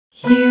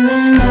You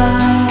and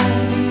I,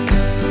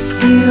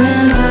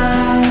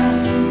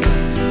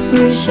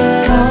 we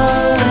should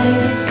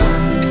always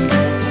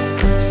wonder.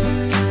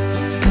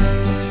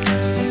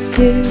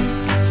 You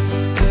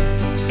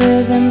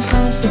with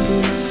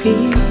impossible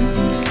schemes,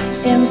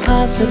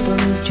 impossible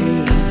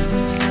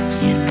dreams,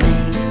 you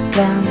make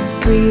them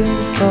real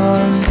for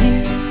me.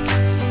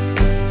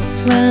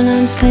 When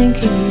I'm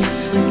sinking you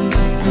swim,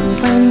 and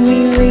when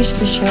we reach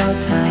the shore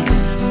tire,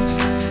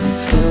 we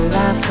still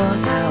laugh for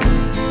hours.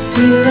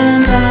 You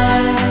and I,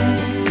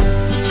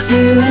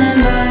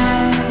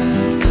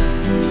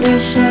 we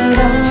should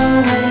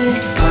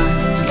always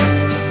wonder.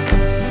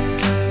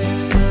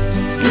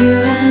 You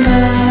and I,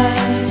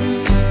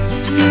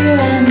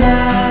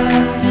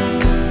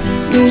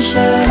 we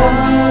should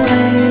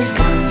always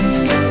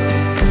wonder.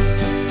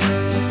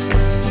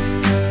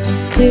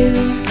 You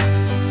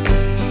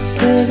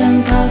with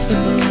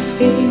impossible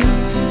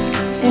schemes,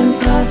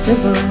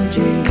 impossible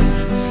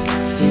dreams,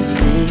 you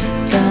make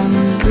them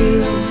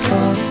real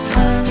for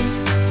us.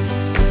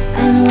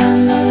 And when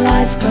the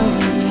lights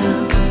going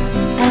out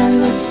and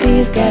the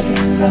sea's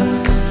getting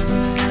rough,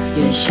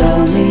 you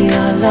show me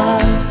your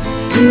love.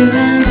 You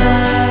and I,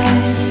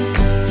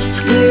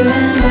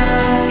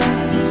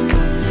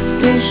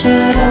 we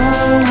should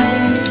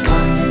always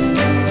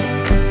wonder.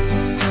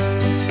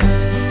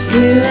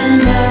 You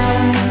and I,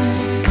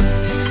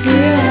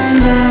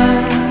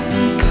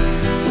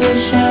 we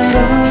should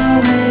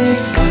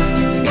always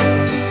wonder.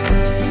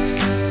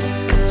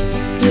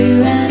 You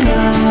and I,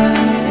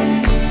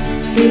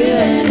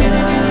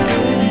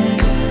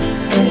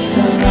 it's a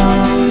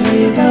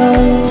lonely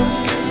road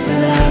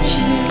without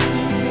you.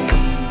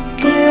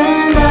 You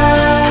and I,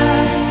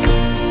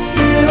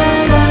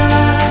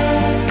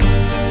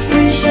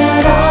 we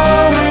should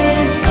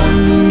always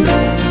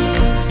wonder.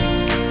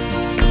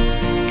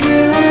 You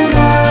and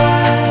I,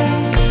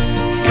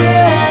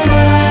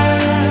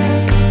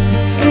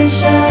 we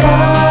should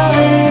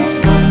always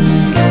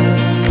wonder.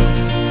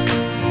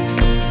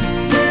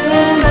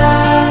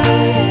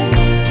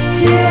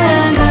 You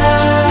and I,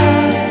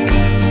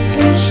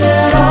 we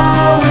should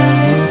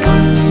always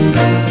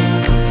wonder.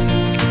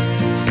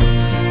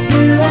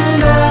 You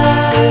and I,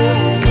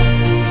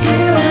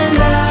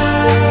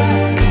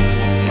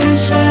 we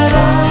should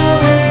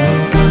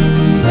always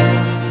wonder.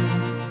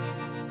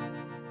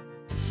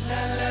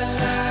 La la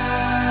la,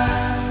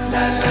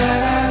 la la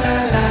la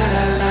la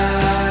la la.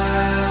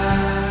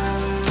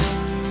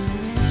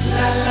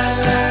 La la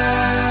la,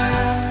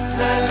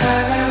 la la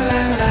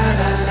la la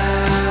la la.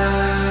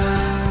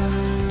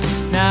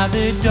 Now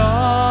the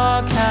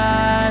dark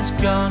has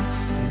gone,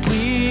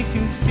 we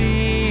can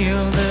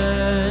feel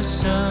the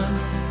sun.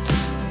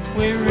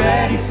 We're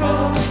ready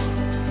for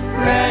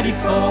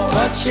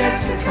what's yet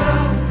to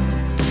come.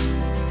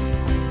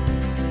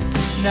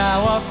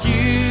 Now our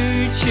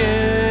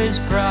future's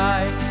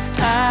bright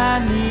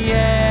and the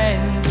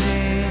end's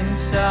in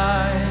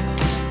sight,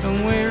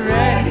 and we're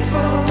ready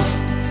for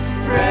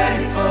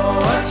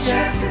what's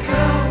yet to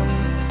come.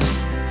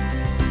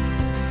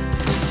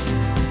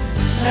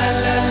 La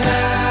la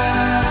la,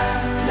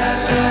 la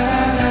la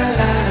la la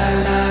la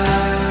la.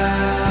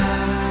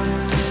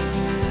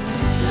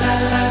 La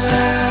la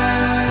la,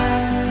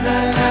 la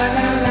la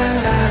la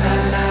la la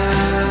la.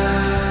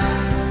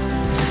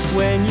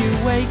 When you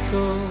wake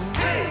up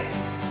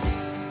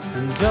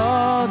and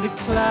all the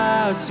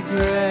clouds are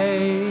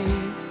grey,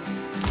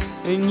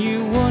 and you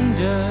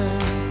wonder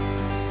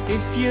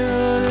if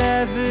you'll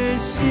ever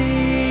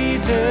see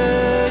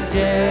the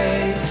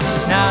day.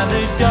 Now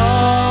the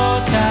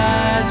dark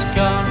has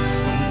gone,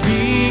 and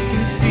we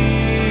can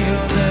feel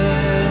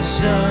the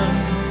sun.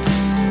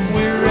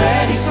 We're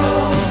ready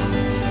for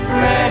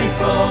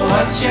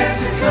what's yet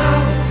to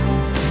come.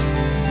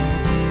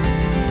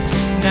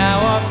 Now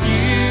our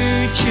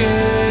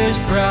future's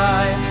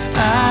bright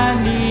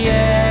and the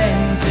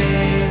end's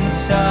in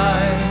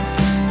sight,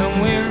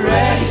 and we're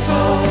ready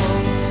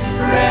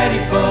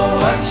for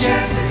what's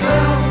yet to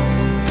come.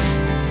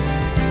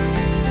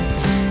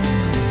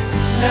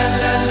 La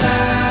la la,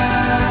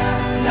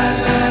 la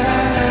la la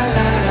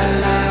la la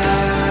la.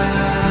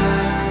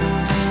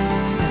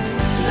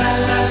 La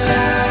la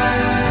la,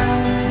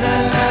 la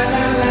la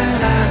la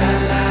la la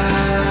la.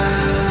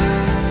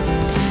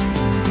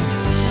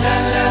 La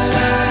la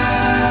la,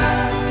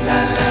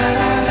 la la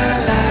la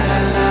la la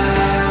la.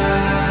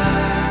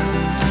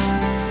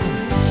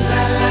 La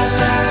la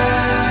la,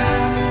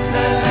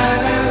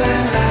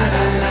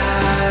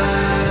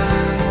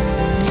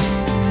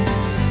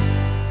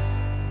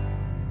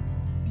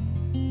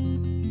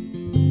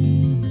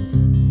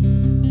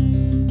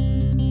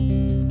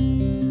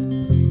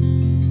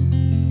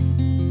 la la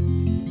la la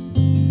la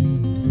la.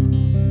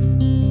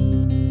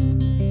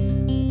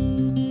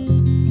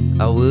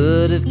 I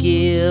would have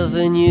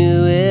given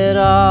you it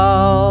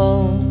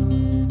all.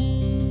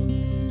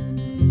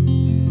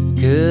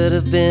 Could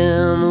have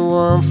been the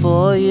one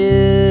for you.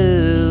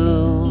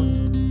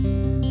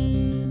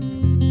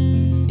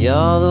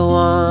 You're the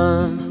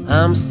one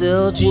I'm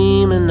still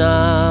dreaming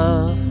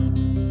of,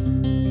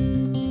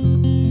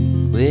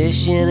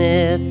 wishing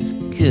it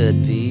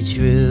could be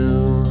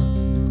true.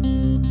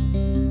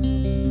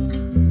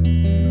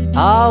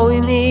 All we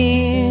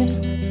need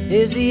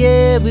is the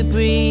air we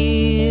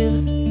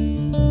breathe.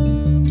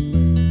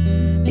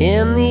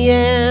 In the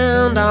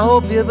end, I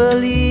hope you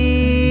believe.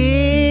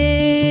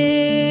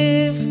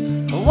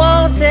 I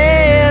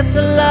wanted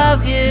to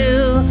love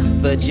you,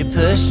 but you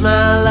pushed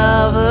my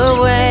love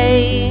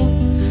away.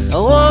 I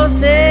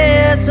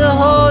wanted to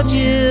hold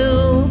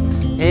you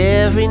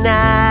every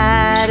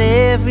night,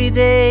 every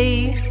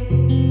day.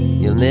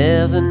 You'll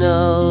never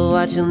know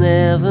what you'll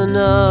never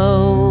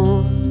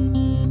know.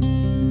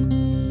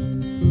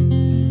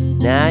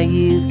 Now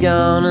you've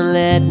gone and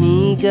let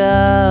me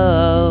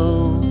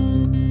go.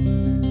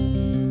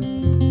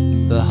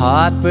 The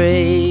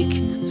heartbreak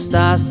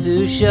starts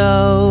to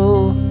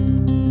show.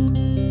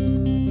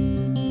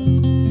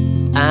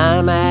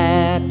 I'm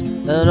at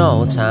an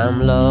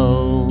all-time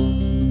low.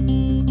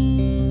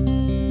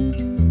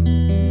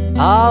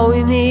 All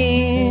we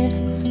need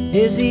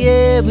is the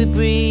air we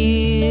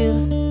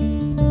breathe.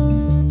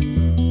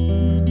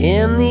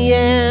 In the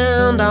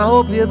end, I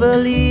hope you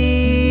believe.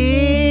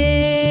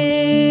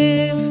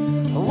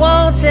 I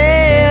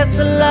wanted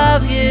to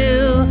love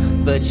you,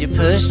 but you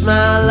pushed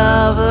my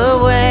love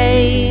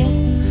away.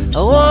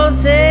 I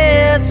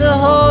wanted to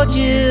hold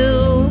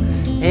you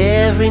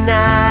every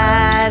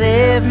night,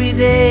 every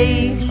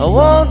day. I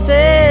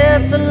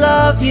wanted to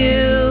love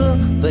you,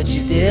 but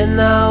you did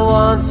not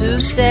want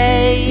to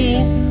stay.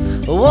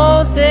 I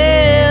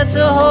wanted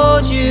to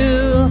hold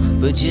you,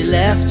 but you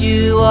left,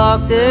 you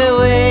walked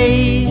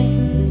away.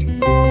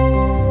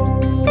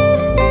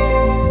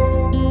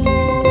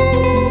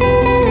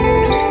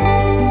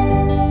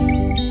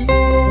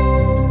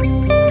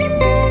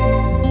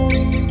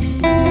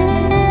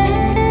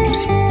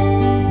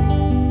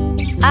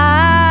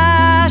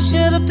 I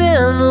should have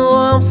been the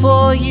one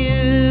for you.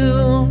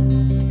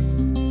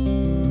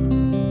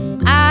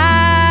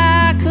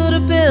 I could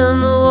have been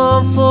the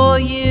one for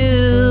you.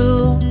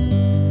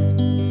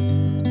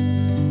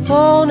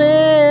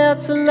 Wanted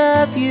to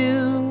love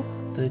you,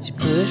 but you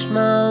pushed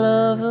my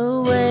love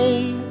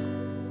away.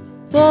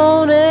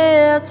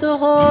 Wanted to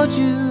hold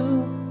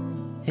you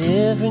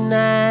every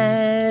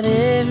night,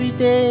 every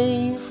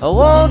day. I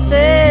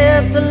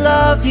wanted to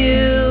love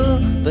you,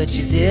 but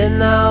you did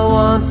not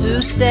want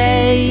to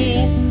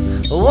stay.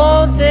 I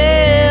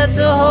wanted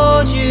to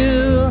hold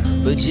you,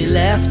 but you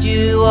left,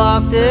 you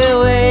walked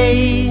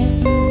away.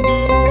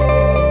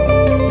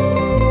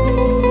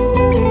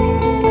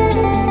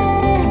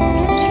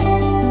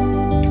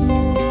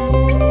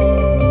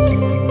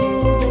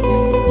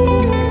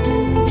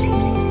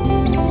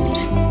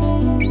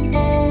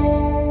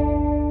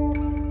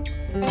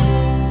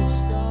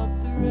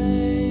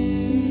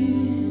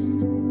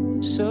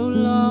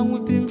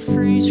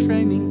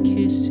 Freeze-framing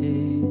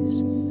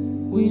kisses,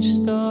 we've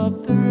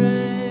stopped the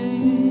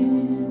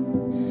rain,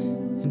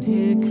 and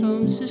here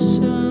comes the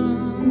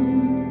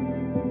sun.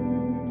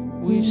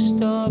 We've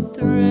stopped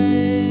the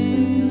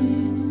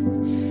rain,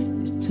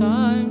 it's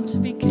time to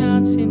be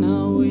counting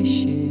our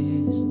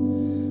wishes.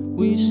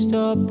 We've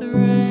stopped the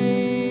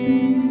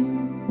rain,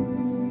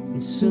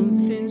 and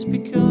something's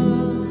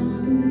begun.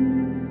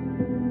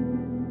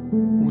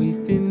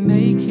 We've been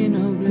making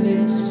up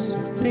lists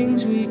of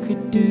things we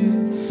could do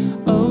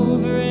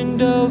over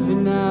and over.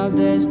 Now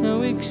there's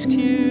no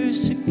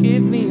excuse, so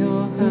give me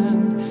your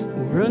hand.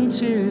 We'll run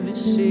to the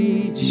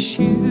sea, just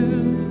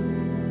you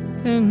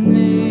and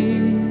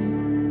me.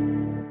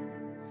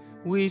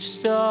 We've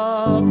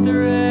stopped the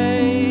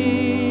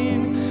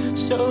rain,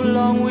 so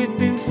long we've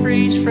been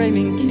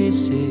freeze-framing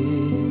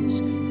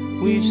kisses.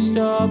 We've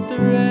stopped the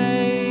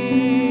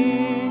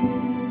rain,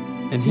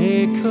 and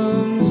here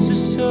comes the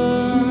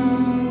sun.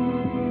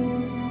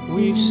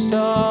 We've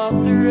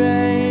stopped the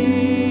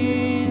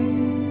rain,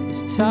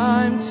 it's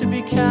time to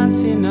be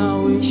counting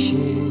our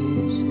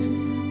wishes.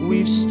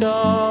 We've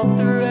stopped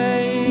the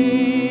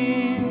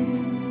rain,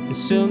 and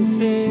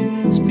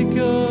something's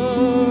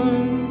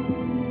begun.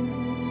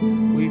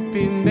 We've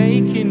been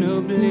making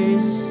up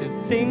lists of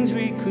things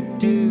we could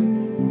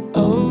do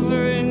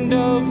over and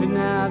over.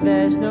 Now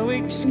there's no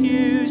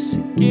excuse,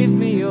 so give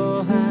me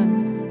your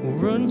hand. We'll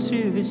run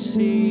to the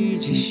sea,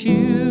 just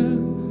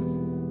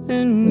you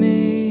and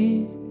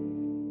me.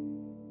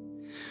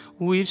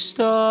 We've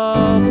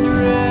stopped the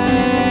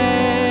rain.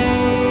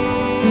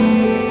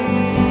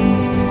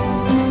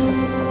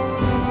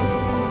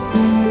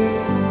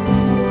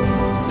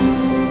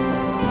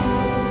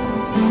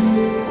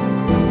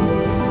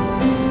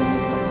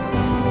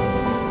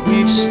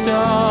 We've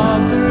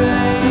stopped the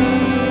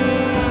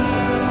rain.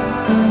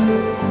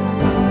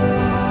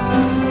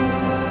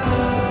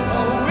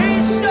 Oh, we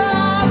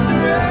stopped the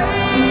rain.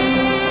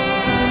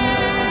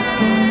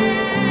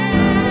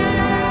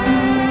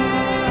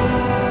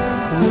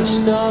 We've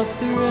stopped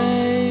the rain.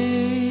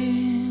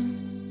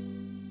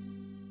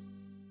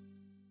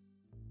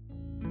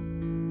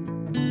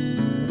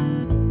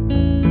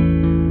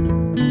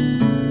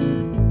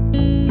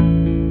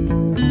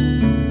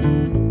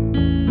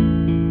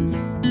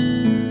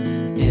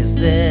 Is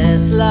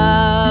this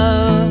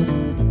love?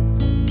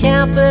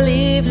 Can't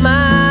believe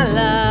my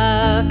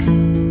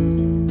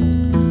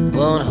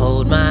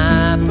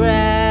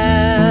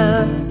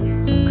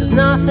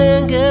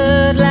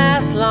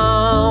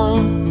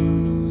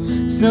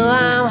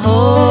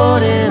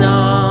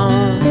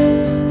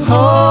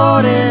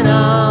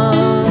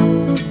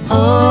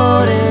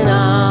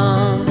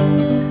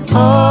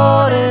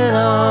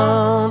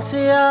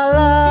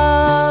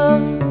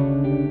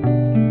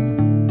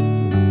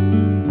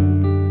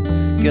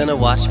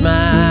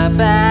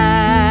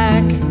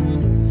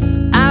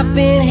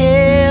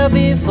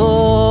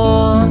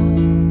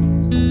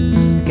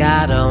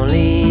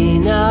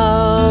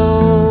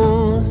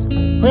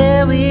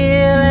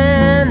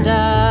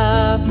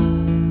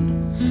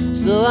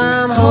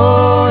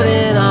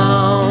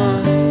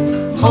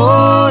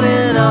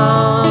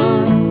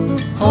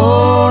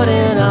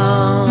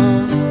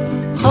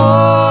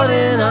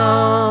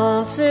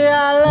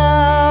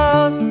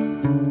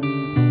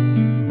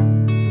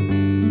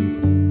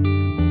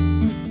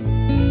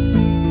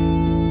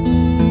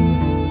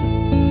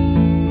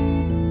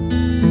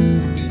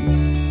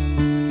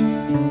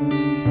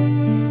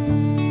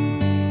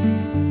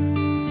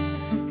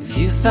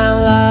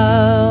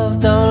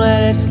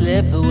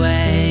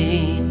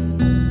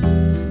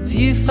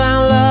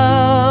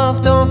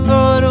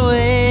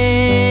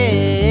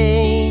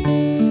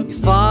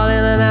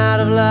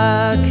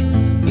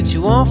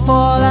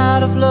fall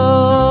out of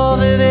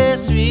love if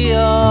it's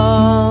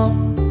real.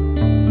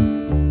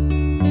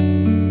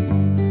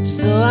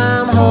 So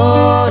I'm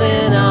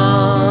holding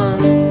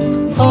on,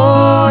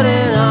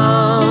 holding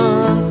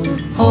on,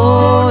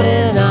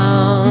 holding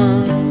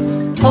on,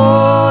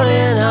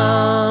 holding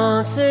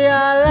on to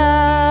your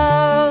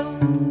love.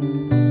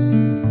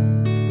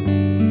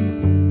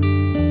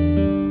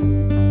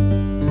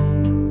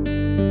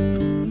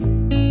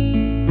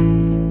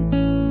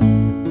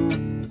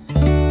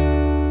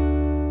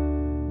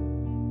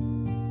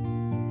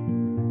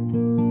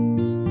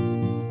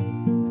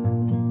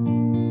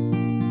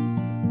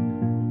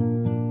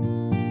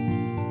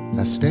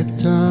 I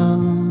stepped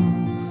off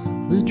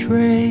the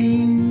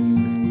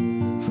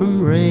train from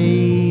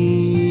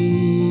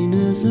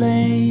Rainer's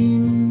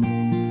Lane.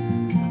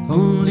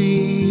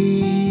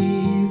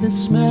 Only the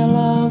smell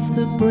of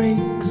the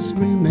brakes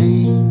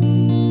remain.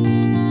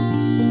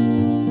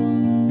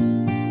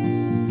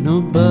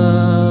 No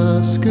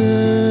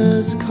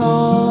buskers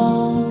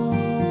call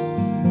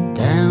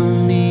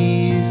down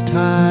these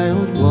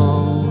tiled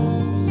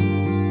walls.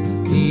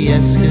 The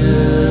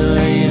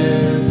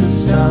escalators are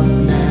stopped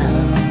now.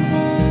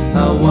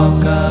 I'll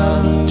walk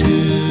up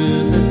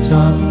to the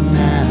top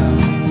now.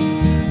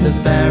 The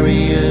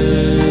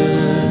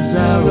barriers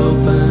are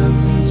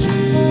open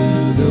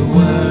to the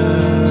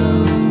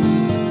world.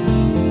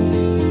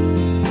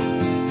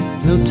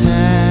 No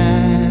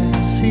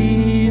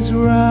taxis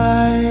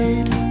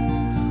ride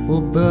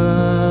or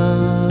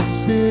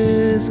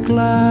buses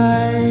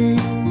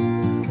glide,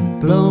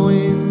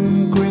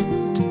 blowing grit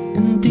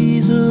and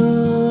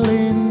diesel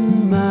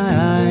in my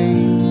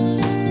eyes.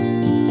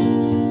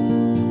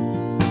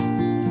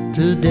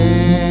 To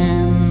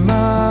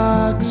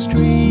Denmark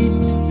Street,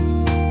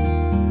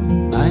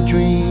 my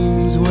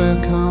dreams were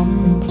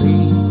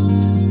complete.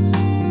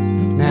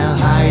 Now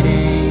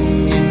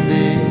hiding in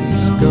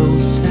this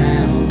ghost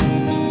town,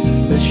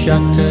 the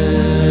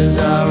shutters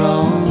are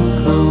all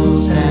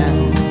closed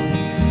down.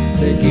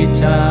 The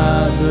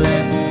guitars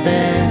left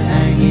there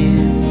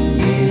hanging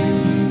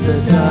in the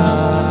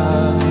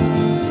dark.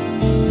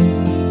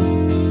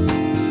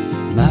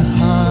 My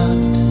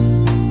heart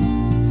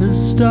has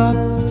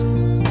stopped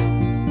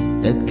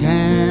at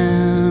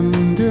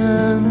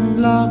Camden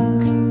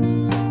Lock.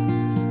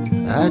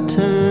 I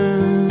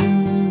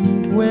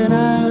turned when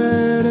I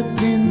heard a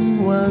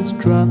pin was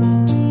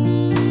dropped.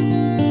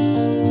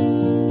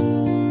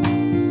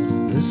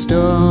 The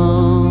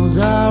stalls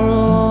are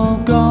all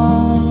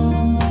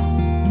gone,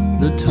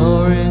 the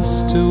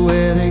tourists to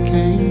where they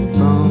came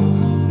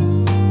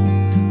from.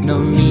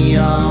 No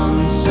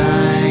neon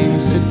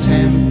signs to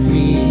tempt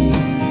me,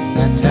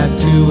 the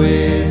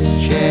tattooist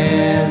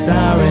chairs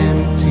are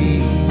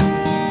empty.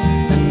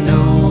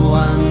 No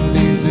one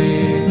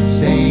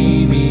visits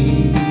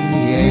Amy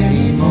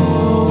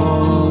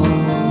anymore.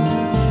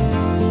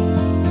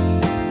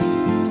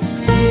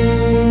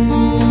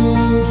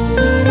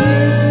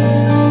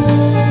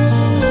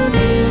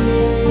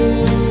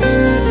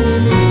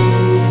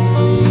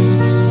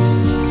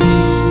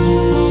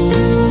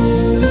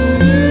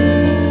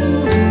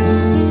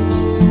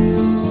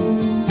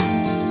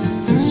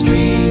 The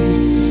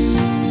streets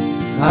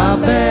are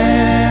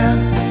bare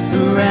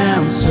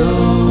around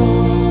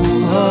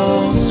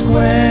Soho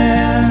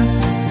Square.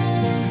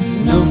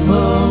 No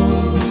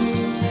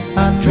folks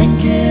are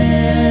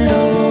drinking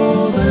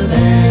over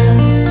there.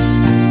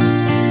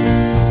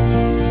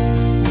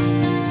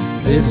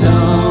 There's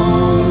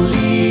only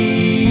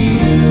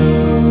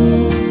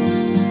you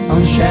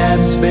on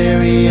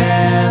Shaftesbury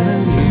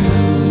Avenue.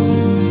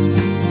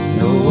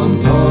 No one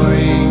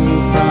pouring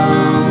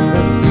from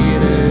the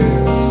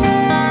theaters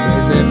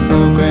with their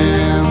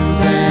programs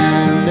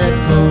and their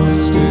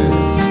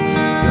posters.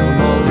 No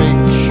more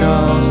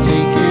rickshaws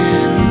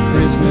taking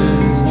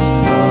prisoners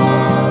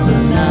for the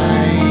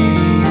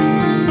night.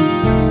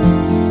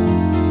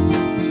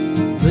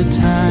 The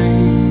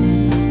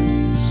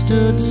time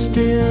stood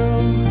still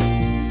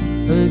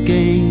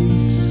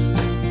against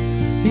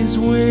his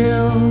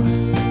will.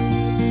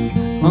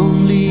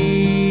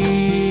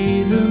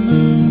 Only the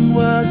moon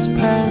was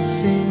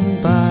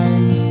passing by.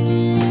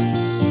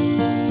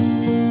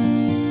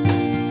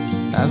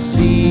 I'll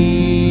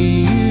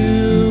see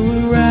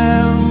you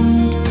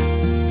around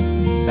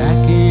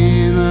back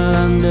in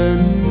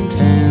London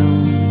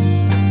town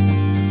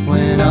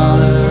when all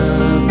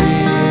of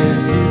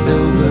this is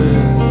over,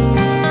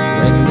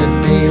 when the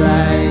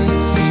daylight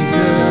sees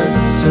us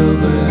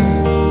sober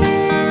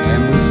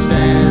and we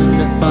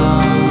stand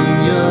upon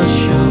your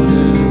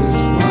shoulders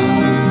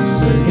once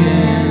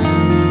again.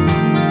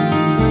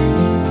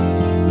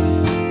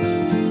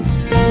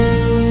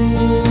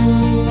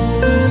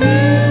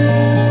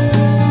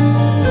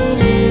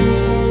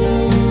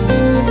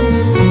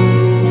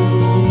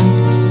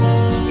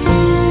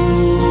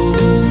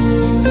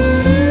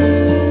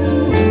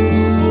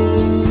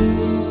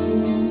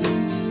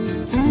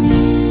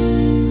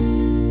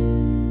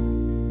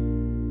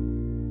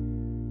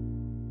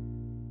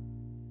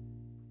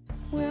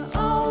 We're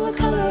all the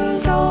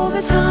colors all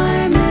the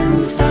time,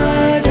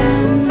 inside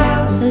and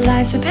out.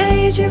 Life's a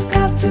page you've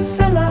got to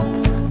fill up.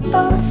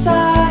 both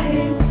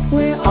sides.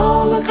 We're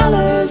all the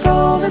colors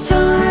all the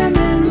time,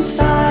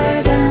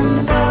 inside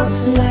and out.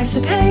 Life's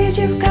a page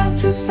you've got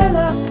to fill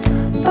up,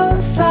 both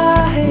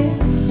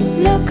sides.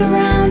 Look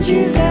around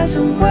you, there's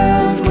a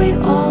world we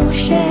all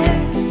share.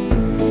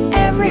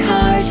 Every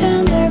heart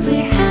and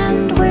every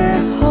hand we're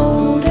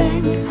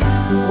holding.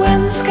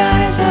 When the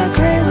skies are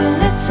grey,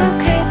 well it's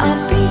okay,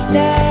 I'll be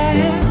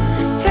there.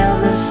 Till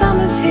the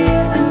summer's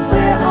here and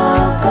we're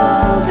all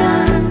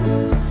golden.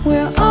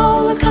 We're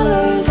all the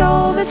colors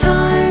all the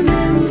time,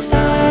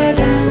 inside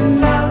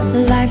and out.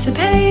 Life's a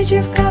page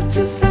you've got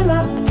to fill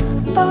up,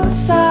 both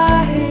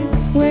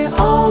sides. We're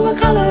all the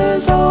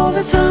colors all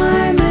the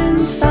time,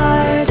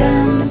 inside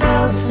and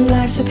out.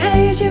 Life's a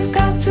page you've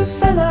got to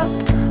fill up,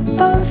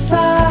 both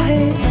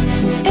sides.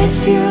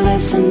 If you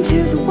listen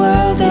to the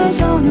world, there's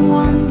only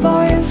one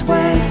voice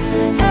way.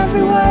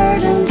 Every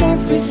word and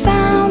every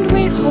sound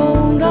we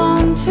hold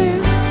on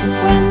to.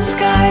 When the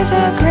skies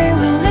are grey,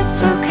 well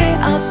it's okay,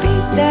 I'll be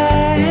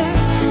there.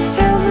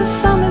 Till the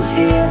summer's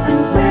here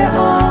and we're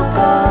all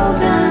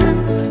golden.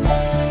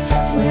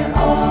 We're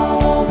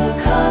all the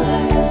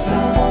colors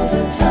all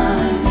the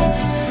time.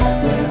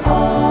 We're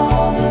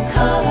all the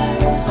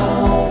colors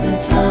all the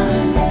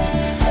time.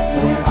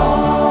 We're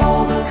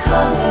all the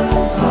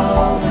colors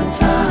all the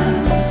time.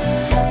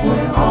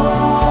 We're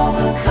all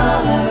the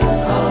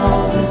colors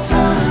all the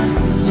time.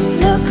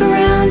 Look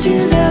around you,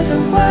 there's a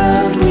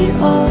world we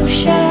all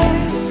share.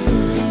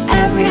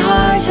 Every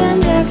heart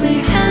and every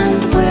hand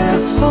we're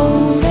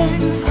holding.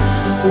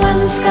 When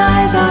the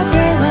skies are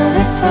grey, well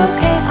it's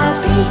okay,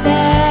 I'll be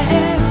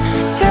there.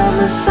 Till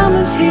the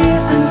summer's here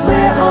and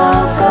we're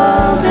all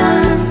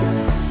golden.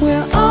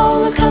 We're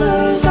all the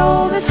colors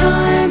all the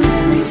time,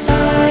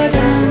 inside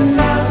and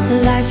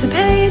out. Life's a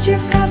page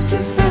you've got to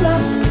fill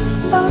up,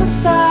 both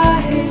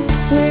sides.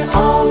 We're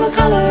all the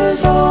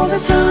colors all the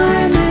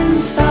time,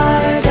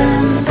 inside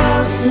and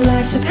out.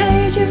 Life's a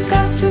page you've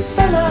got to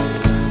fill up,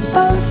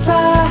 both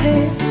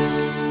sides.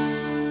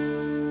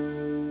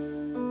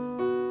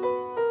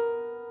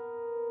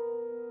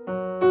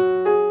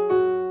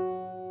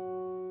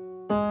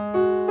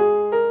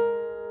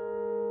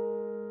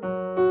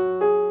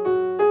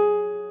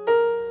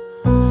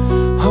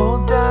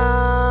 Hold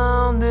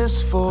down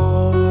this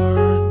fort.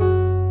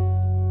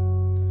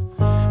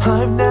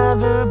 I've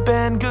never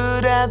been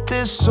good at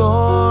this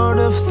sort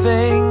of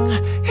thing.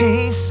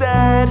 He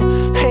said,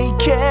 hey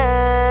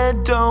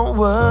kid, don't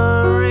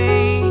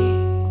worry.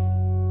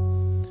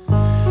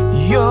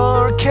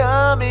 You're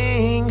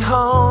coming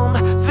home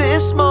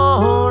this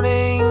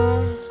morning.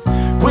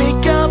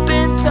 Wake up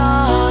and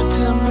talk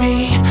to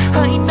me.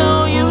 I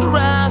know you'd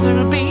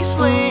rather be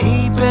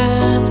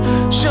sleeping.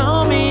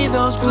 Show me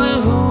those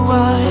blue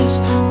eyes,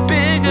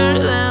 bigger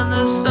than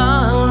the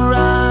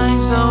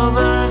sunrise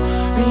over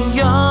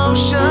the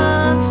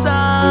ocean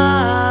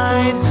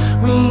side.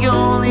 We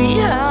only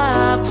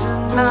have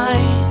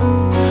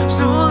tonight,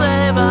 so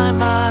lay by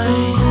my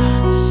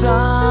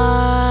side.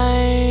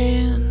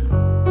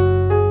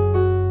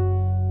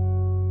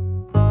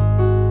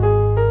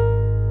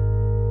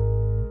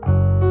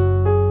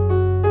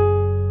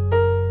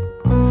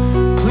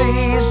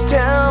 Please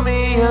tell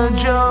me a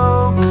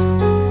joke,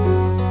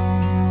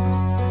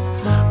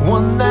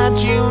 one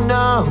that you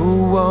know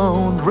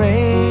won't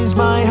raise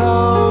my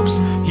hopes.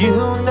 You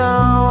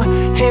know,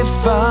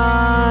 if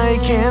I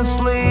can't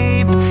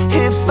sleep,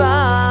 if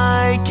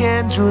I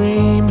can't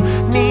dream,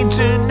 need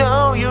to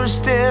know you're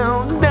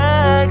still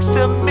next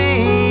to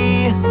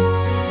me.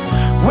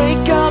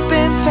 Wake up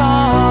and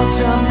talk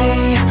to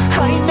me.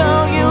 I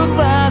know you'd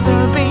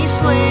rather be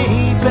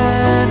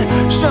sleeping.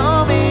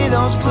 Show me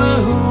those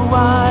blue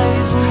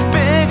eyes,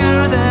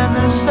 bigger than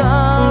the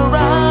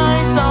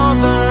sunrise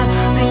over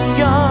the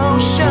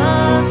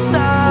ocean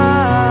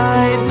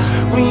side.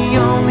 We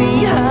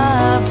only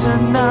have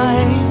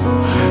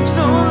tonight,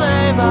 so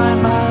lay by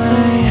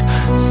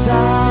my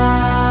side.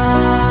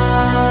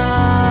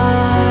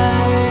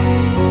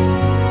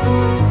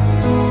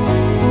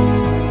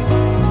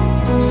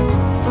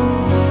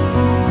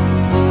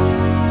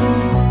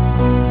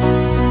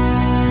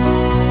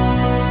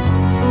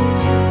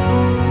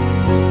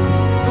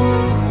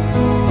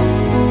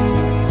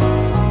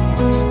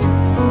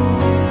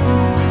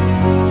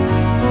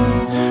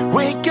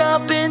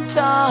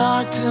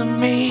 Talk to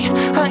me.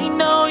 I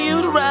know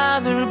you'd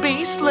rather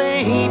be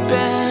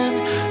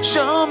sleeping.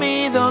 Show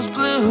me those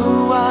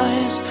blue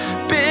eyes,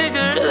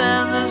 bigger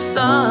than the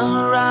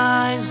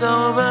sunrise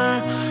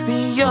over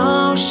the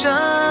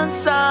ocean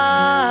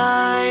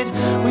side.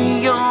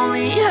 We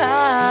only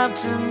have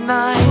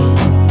tonight,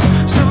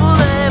 so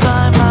lay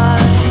by my.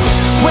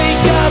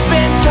 Wake up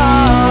and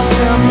talk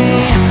to me.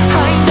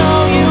 I know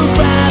you'd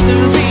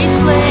rather be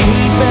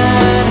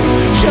sleeping.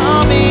 Show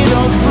me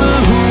those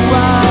blue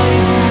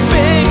eyes,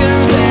 bigger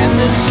than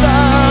the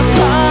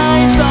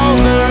sunrise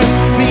over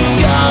the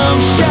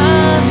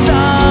ocean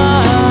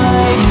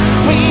side.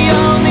 We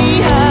only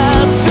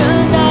have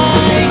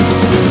tonight,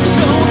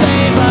 so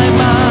lay by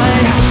my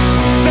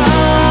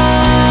side.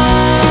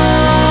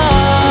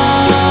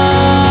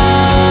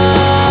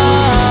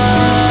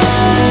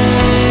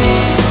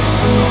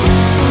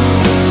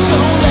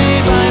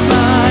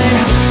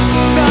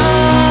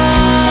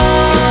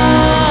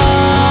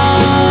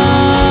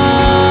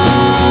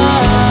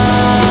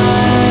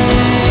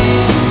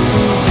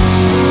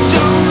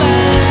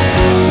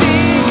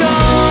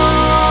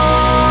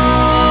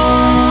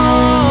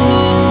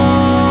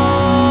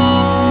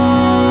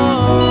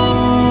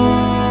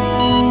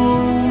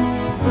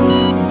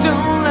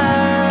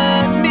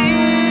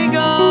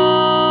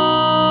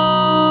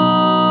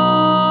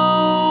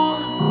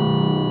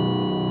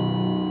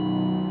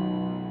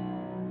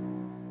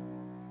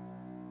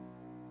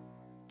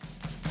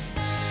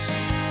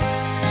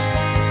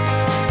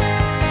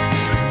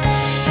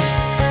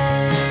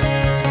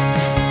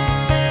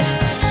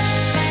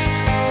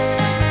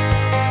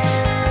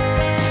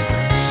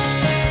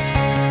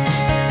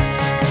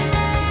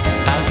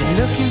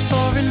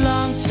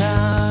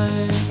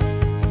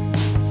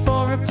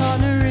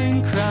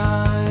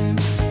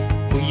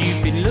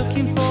 been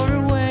looking for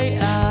a way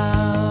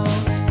out,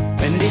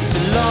 and it's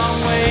a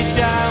long way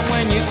down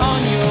when you're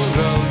on your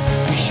own.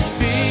 We should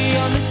be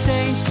on the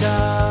same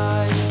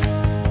side,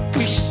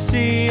 we should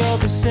see all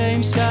the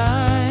same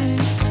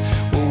sights,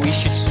 or we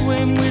should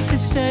swim with the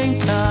same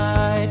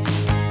tide.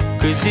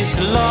 'Cause it's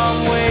a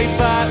long way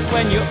back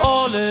when you're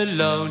all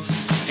alone.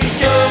 It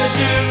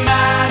doesn't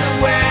matter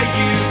where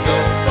you go,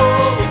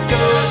 oh, it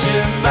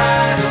doesn't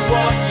matter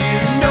what you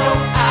know.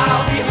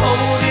 I'll be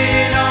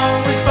holding on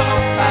with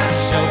both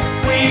hands so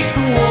we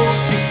can walk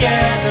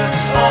together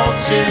all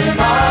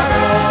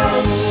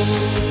tomorrows.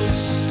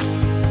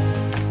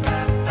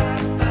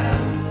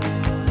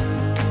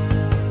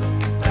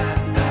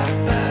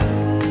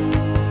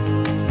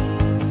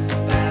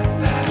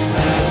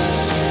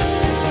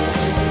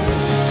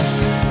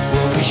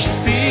 Well, we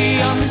should be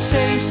on the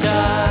same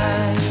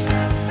side,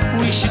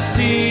 we should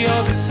see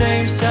all the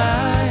same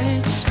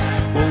sights,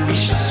 or we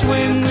should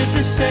swim with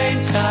the same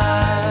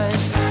tide.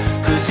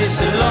 'Cause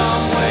it's a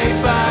long way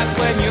back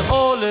when you're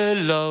all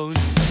alone.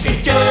 It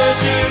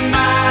doesn't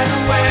matter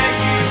where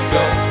you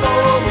go,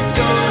 oh, it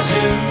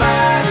doesn't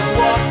matter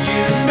what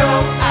you know.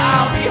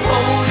 I'll be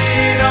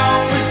holding on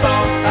with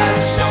both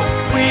hands so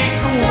we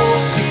can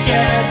walk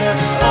together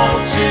all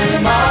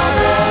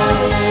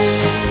tomorrow.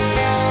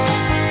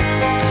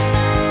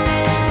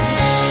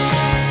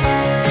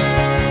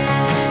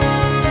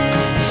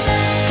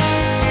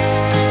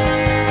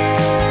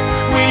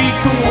 We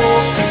can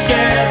walk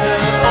together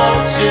all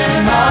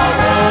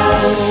tomorrows.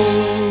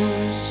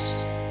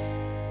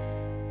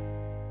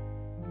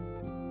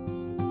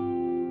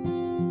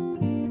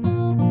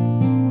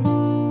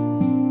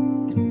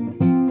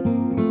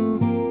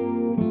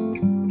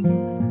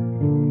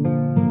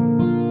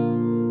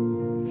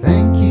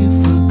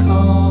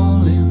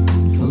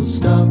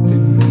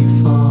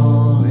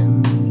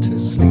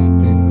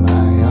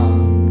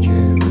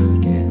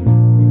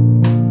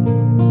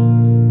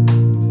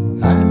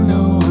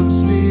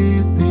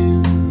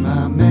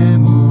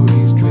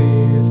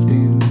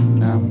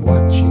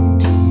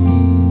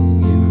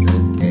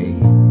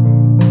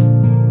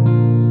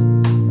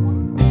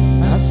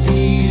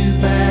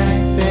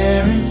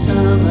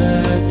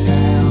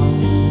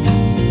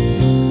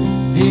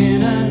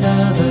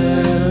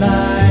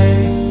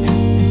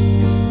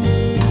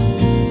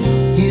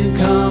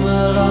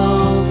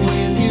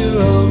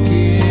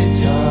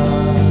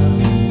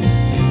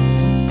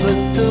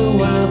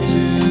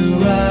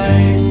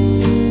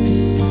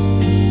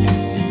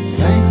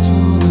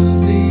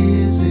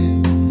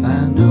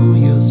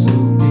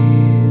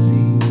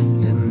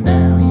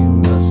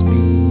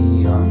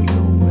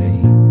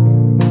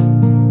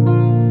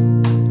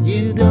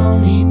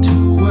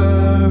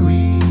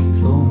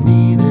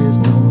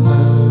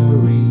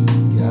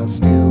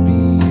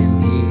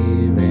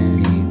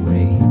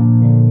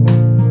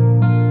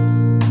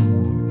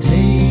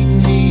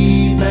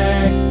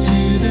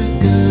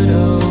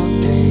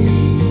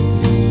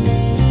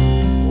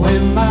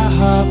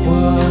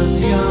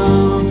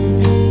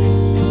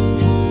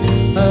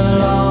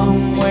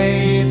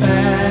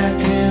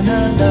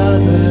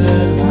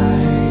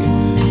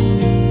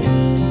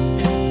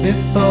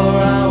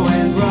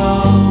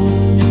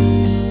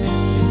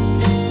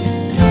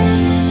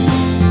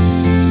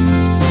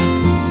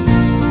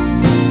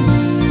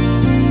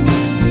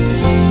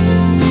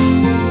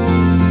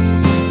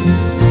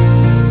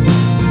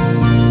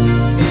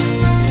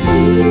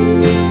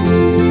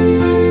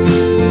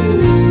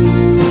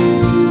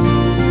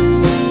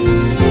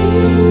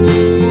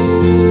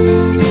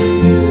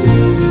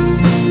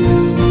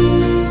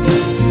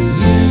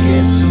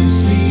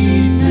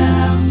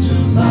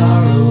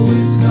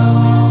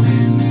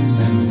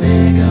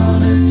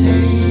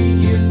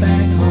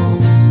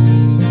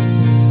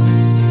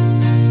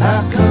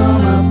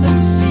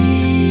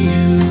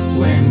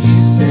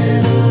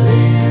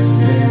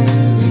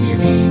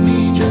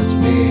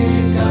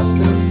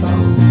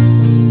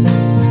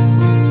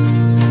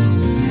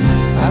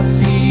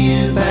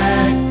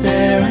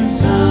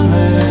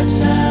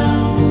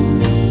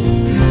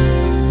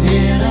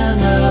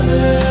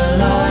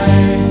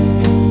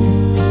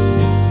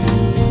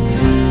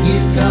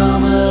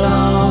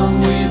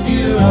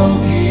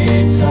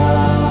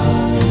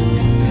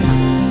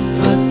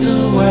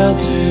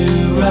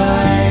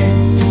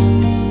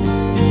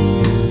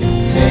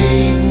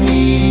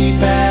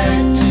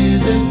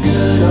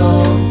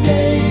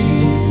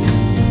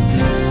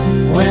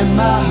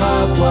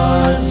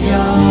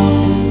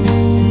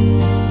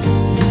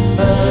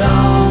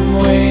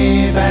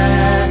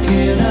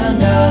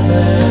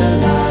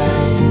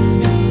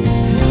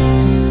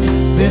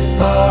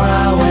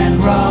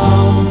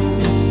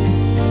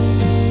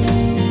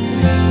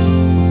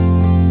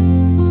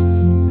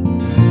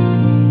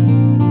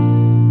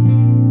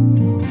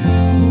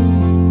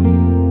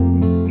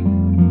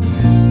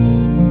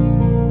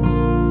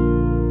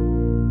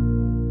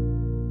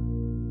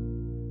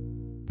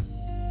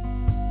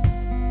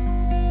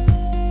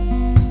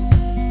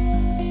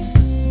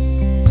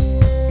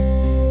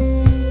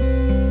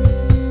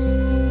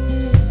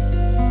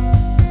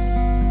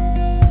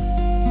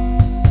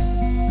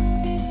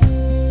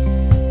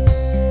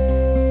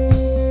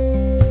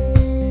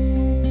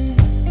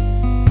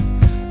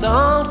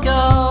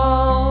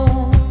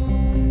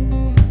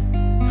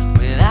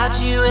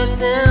 you it's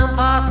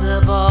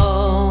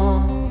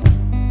impossible.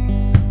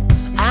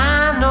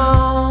 I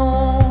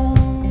know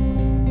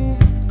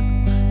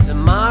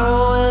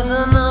tomorrow is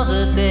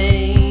another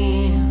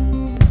day.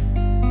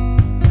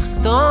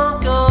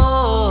 Don't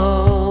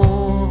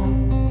go.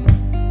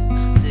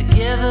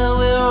 Together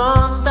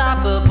we're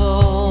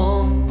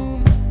unstoppable.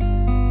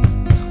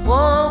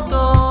 Won't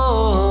go.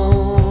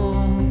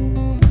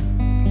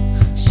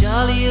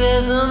 Surely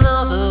there's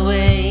another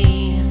way.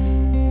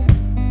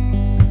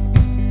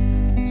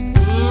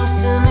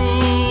 Seems to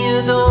me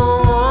you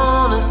don't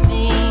wanna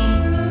see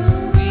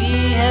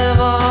we have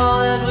all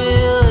that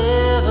we'll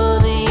ever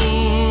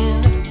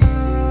need.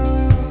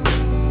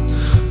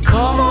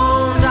 Come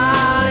on,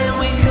 darling,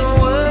 we can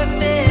work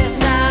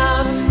this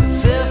out.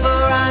 If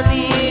ever I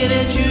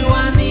needed you, I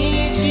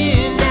need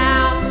you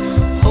now.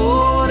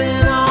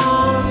 Holding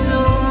on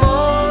till the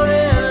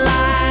morning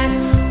light.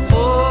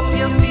 Hope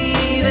you'll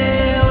be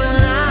there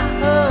when I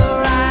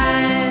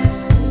arise.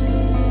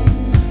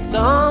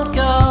 Don't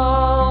go.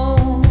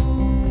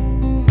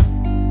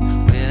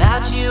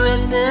 Without you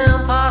it's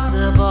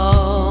impossible.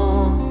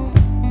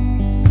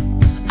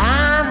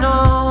 I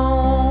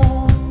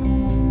know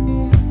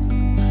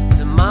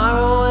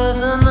tomorrow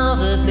is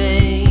another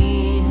day.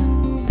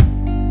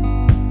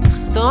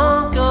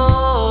 Don't go.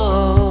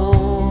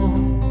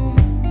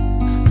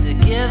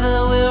 Together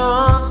we're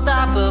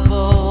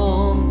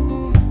unstoppable.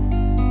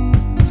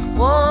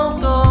 Won't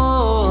go.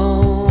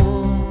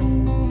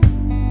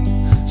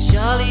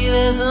 Surely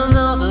there's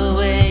another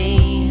way.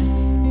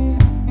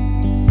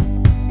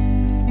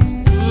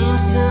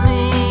 Seems to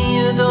me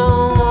you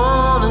don't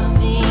wanna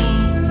see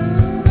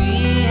we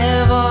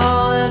have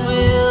all that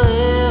we'll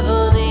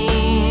ever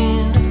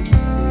need.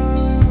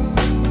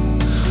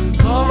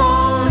 Come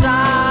on,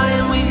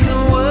 darling, we can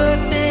work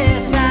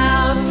this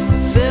out.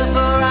 If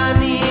ever I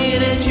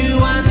needed you,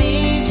 I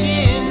need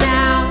you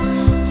now.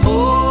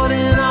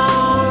 Holding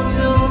on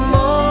till the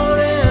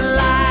morning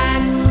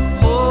light.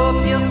 Hope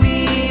you'll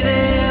be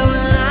there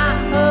when I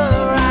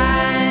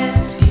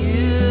arise.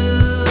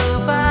 You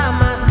by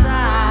my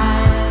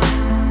side,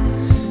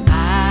 I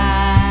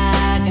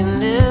can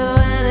do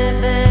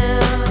anything.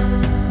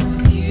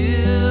 With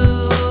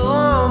you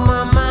on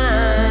my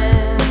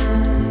mind,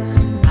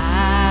 I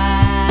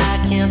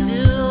can't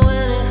do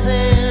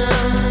anything.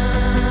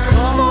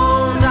 Come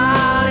on,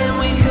 darling,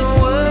 we can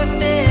work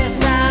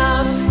this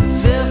out.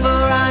 If ever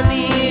I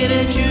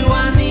needed you, I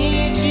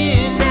need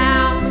you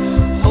now.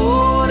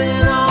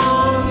 Holding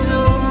on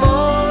till the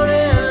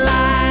morning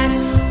light.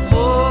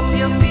 Hope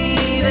you'll be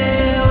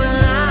there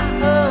when I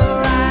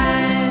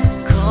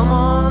arise. Come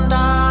on,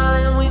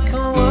 darling, we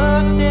can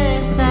work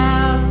this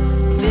out.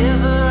 If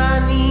ever I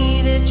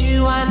needed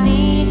you, I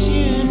need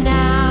you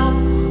now.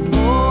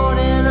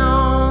 Holding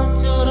on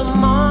till the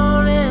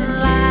morning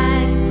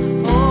light.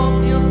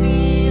 Hope you'll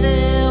be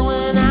there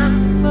when I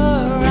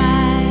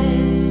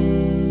arise.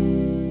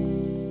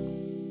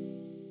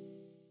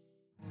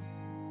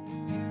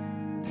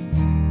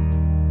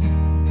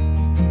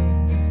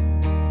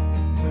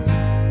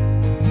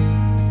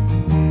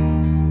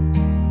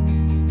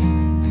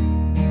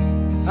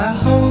 I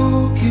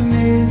hope you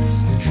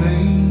miss the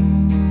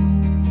train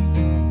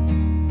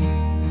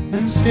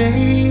and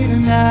stay the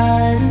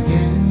night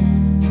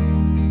again,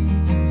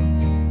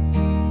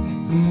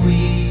 and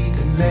we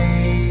could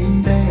lay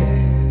in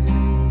bed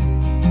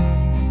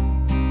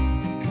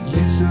and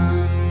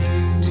listen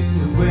to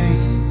the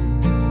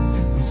rain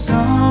from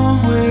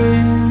somewhere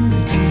in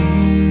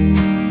between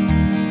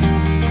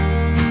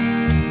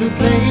the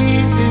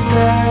places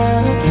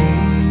that I've been.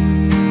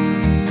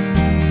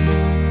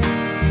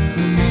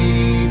 The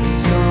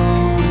neighbor's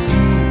gonna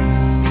call me.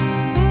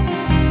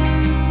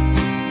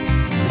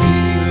 The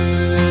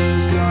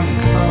neighbor's gonna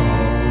call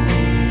me.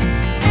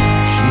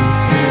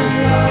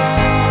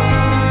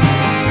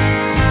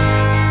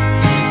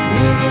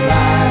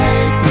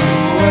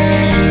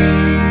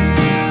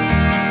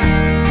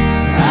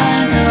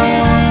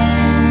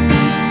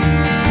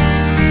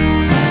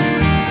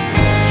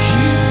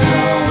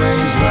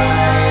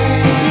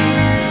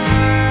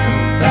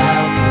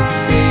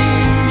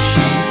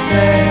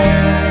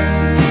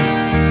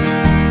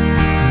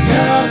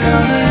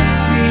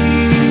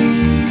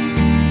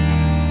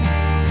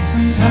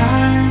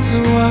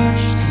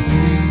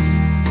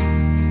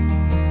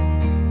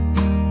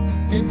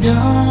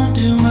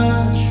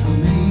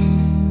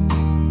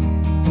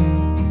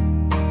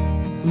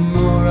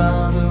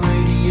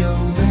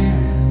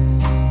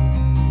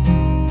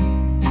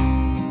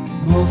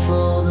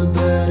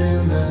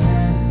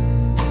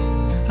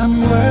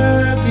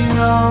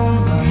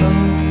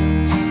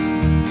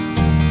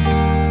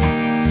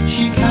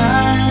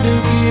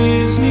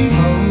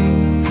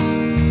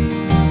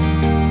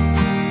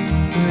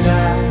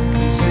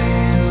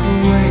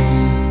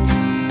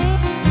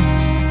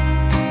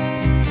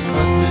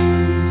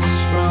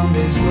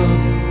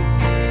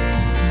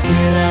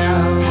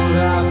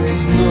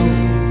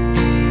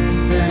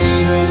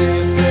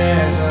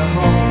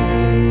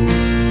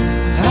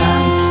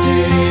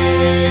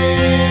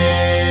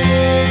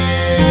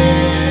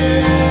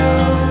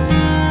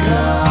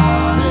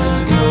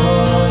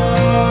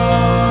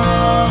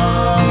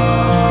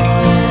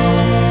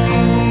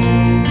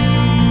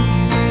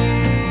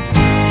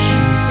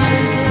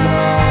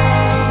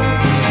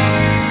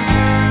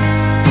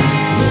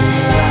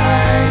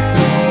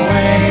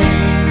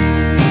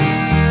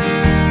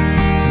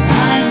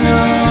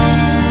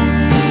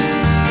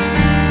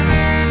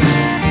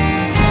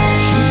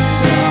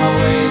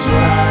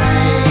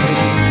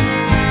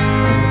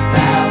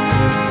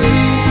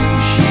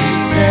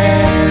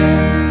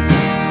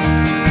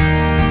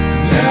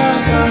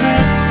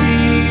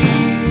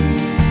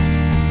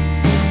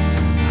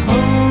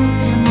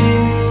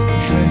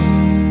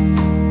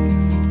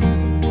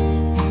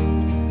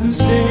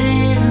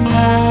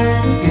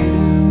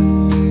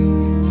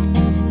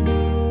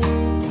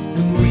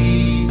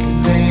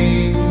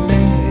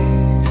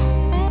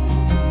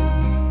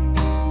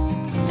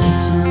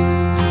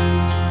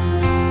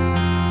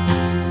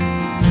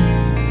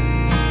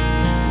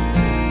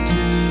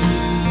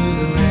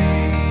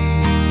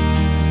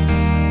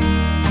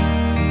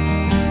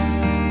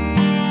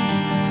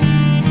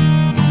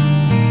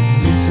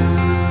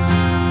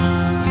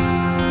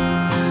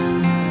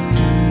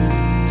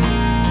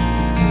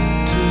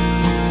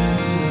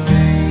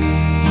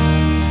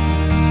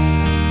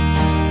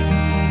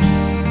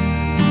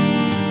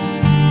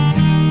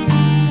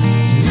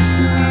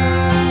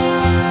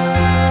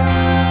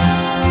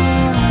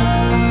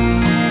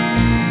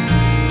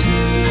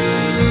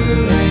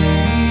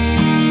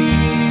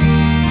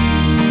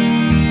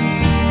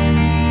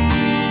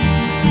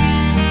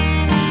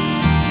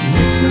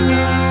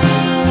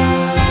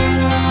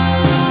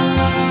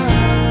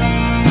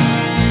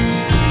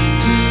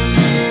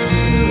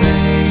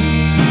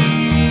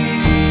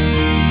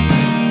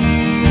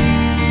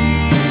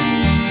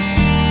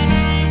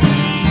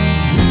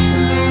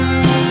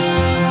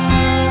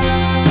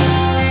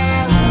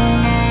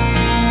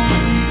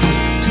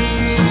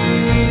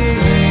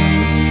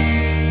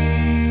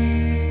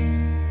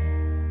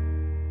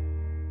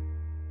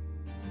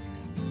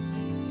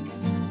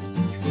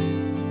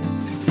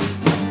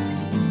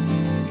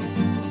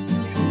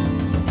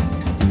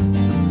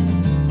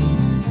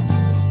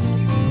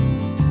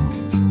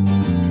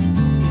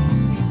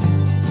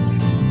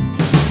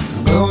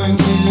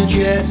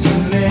 there's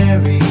some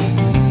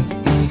Marys,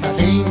 I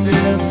think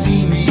they'll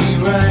see me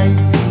right.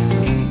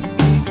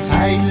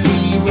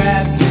 Tightly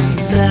wrapped in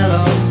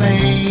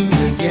cellophane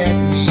to get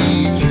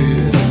me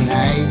through the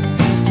night.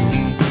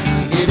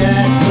 Your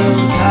dad's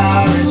old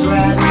car is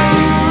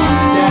rattling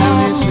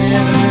down this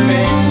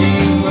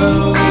never-ending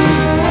road.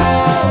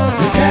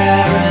 The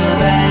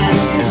caravan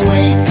is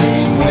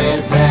waiting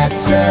with that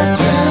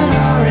certain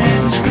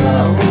orange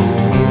glow.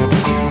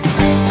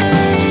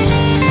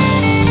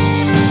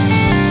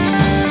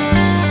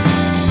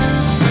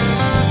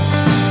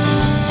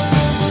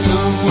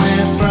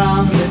 Somewhere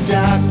from the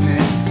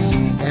darkness,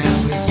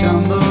 as we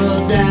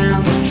stumble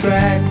down the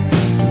track,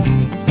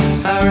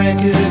 I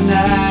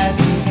recognize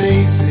some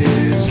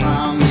faces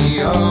from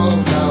the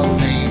old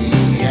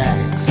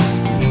maniacs.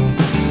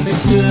 They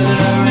stood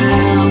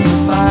around the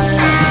fire,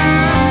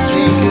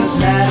 Jacob's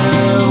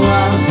ladder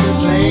was the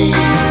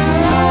place.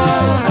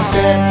 I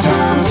stepped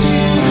onto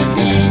the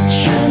beach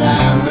and I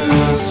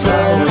moved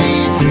slowly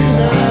through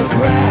the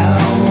ground.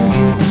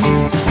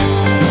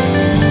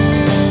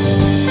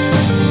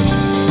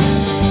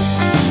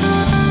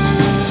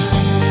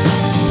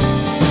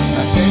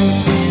 My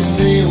senses,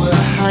 they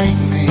were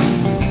heightening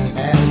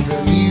as the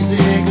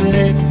music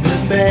lit the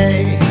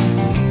bay.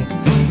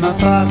 My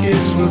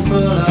pockets were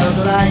full of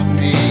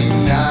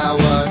lightning, I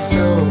was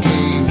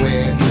soaking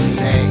with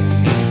delay.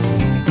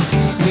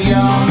 We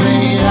all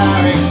made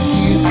our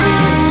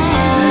excuses,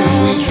 then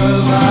we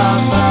drove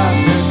off up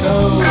the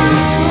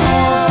coast.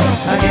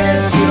 I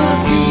guess you're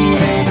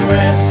feeling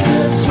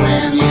restless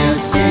when you've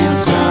seen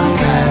some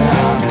kind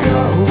of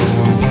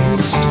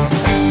ghost.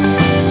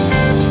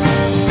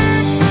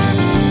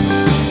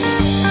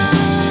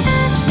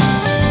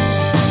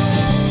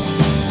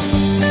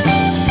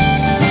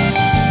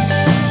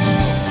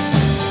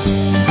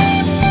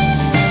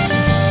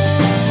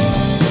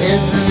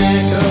 There's an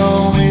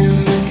echo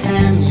in the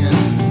canyon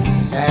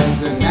as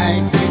the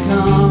night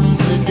becomes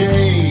the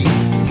day,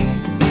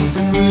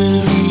 and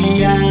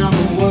really I'm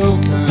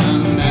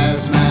awoken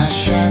as my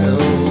shadow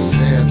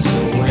slips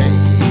away.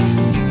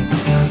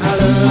 I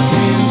look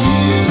into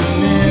the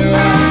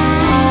mirror,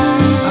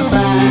 I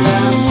find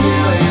I'm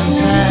still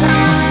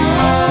intact.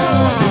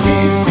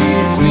 This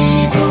is me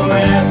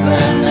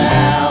forever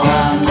now,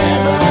 I'm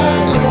never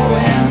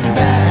going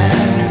back.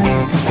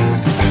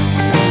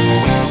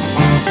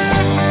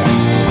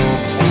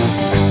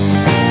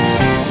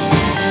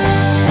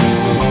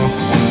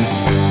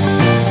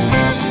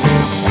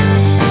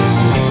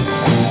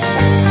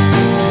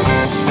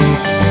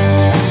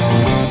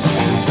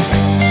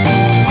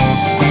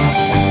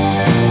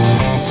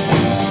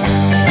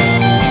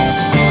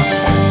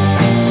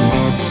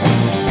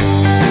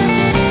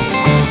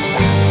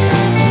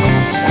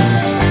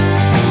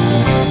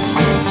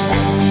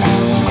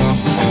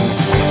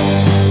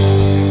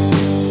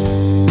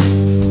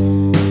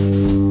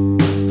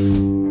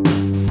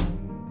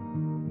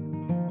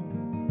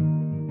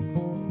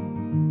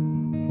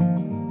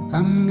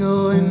 I'm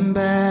going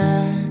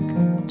back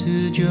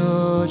to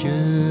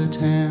Georgia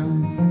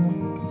town.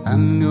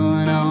 I'm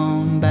going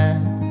on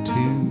back to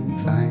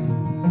find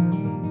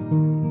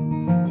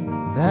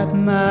that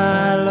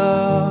my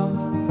love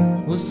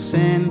was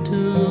sent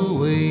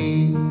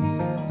away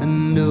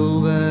and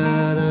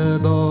over the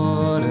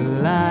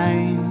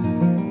borderline.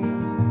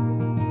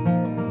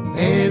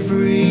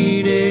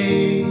 Every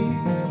day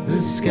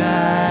the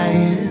sky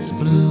is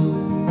blue,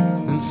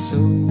 and so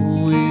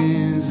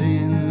is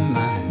in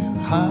my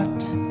heart.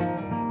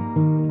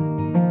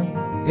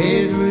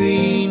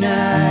 Every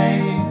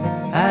night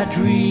I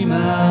dream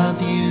of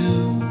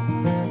you,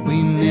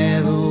 we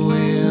never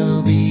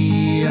will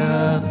be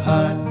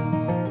apart.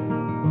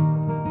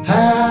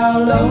 How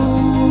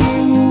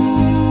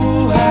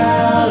low,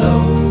 how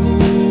low,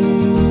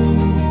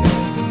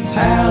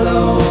 how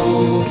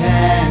low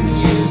can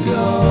you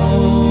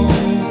go?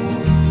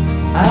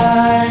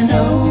 I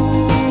know,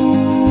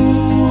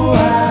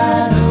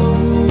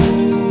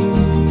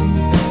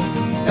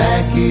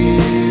 back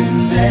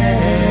in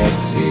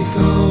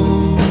Mexico,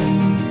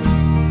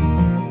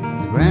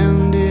 they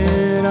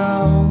rounded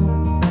all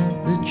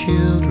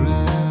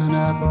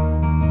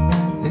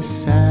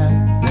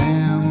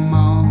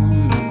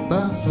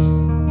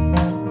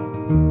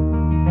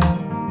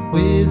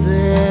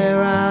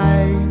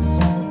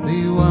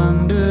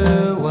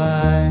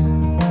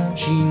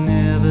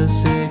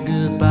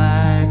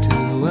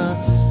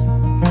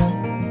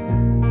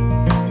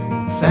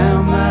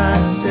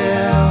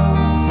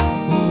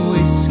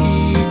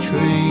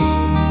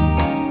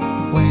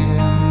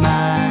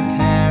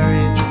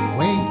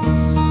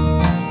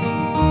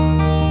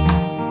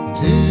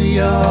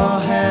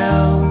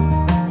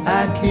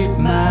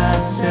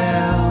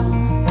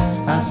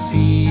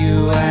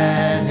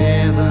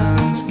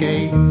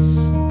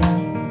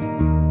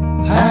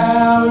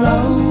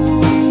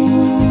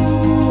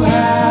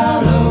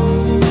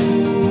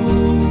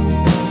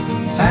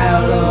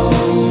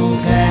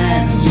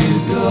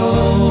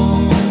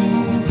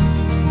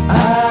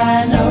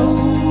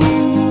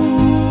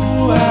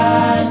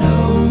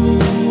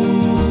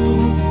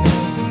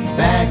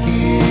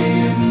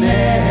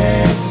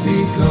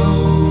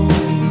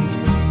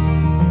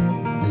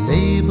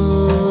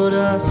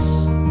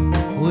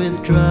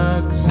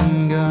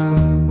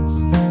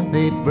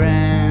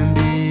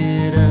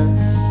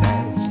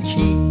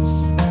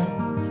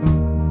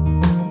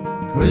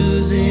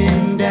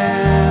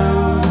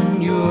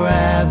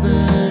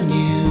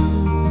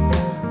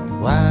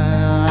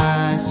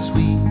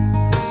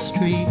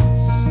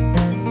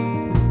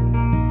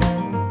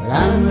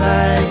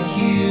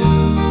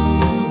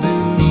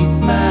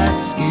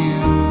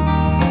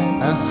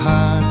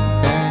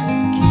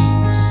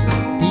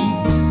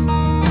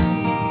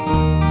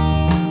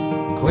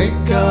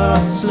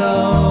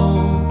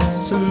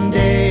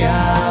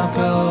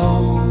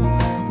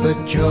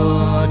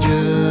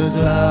Georgia's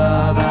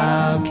love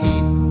I'll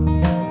keep.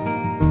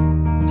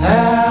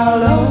 How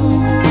low,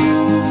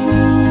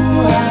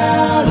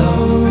 how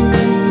low,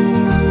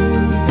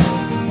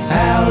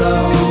 how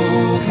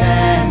low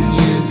can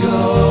you go?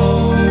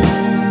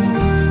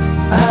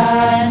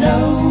 I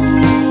know,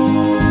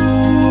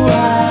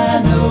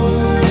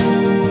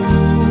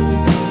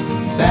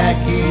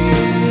 back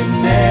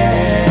in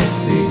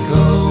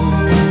Mexico.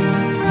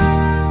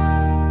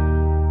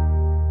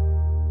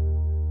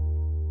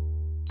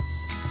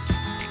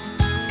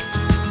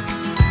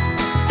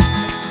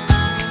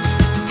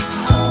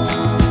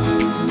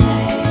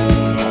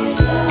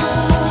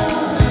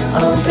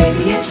 Oh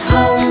baby, it's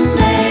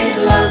homemade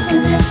love,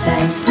 and if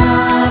that's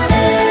not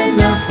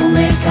enough, we'll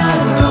make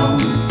our own.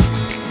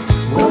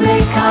 We'll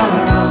make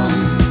our own.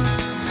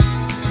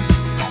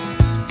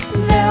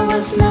 There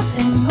was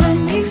nothing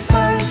when we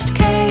first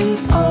came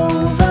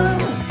over,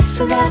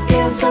 so that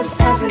gives us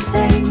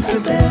everything to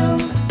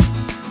build.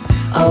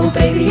 Oh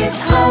baby,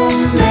 it's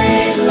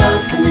homemade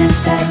love, and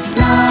if that's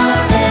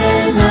not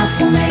enough,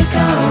 we'll make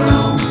our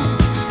own.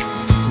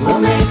 We'll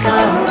make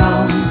our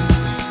own.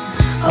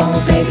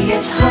 Oh baby,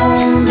 it's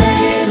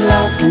homemade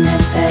love, and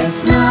if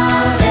there's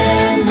not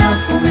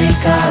enough, we'll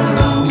make our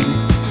own.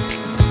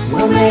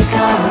 We'll make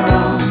our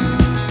own.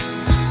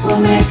 We'll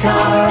make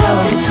our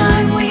own. The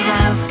time we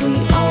have,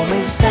 we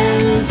always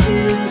spend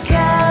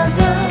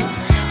together.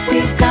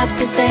 We've got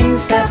the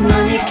things that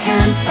money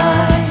can't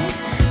buy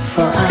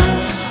for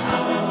us.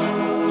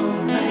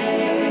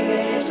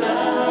 Homemade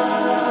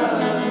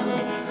love,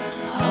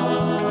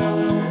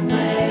 homemade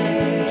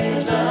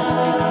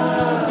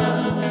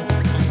love.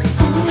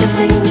 The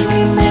things we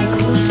make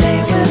will stay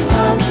with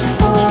us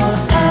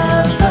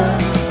forever.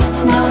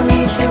 No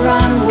need to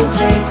run, we'll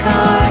take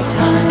our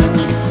time.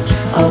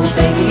 Oh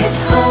baby,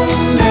 it's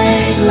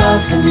homemade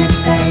love, and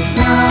if there's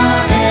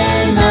not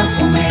enough,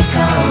 we'll make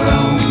our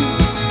own.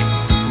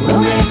 We'll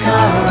make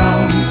our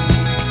own.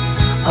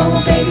 Oh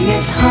baby,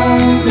 it's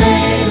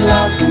homemade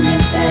love, and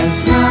if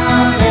there's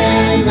not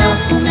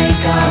enough, we'll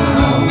make our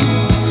own.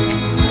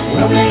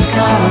 We'll make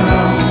our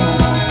own.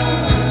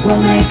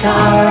 We'll make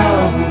our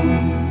own.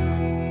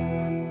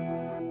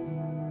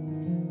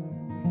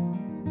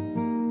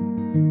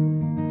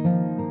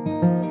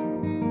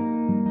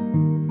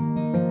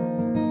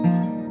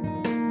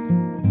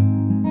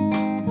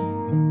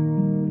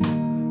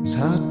 It's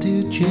hard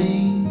to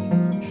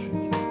change,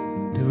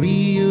 to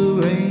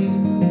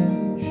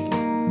rearrange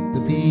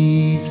the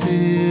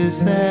pieces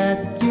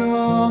that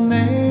you're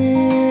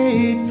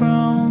made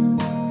from.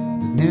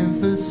 But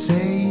never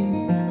say,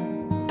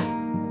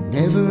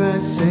 never I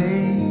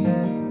say,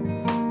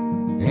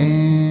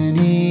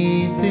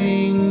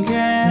 anything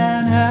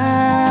can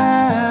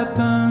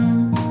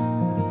happen.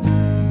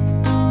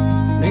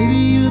 Maybe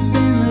you've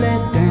been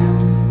let down.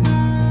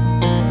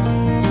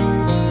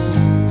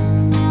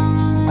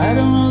 I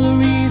don't know the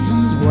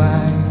reasons why.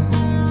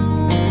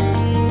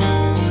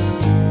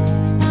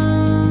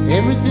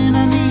 Everything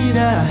I need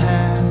I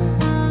have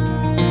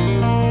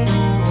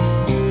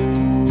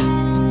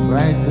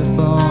right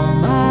before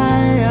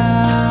my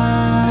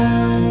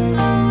eyes.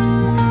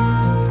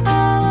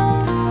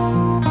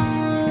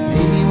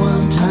 Maybe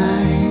one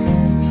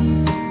time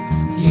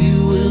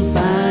you will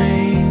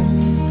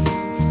find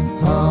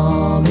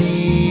all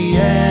the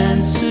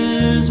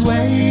answers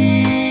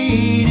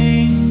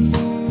waiting,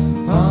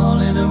 all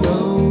in a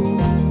row,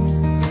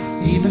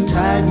 even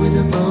tied with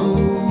a bow.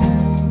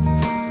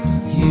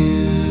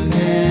 You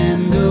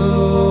can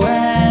go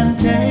and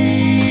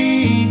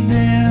take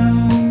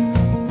them.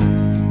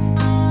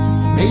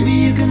 Maybe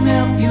you can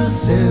help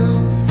yourself.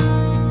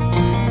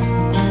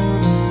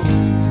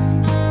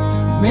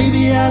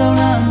 Maybe I don't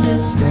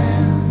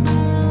understand.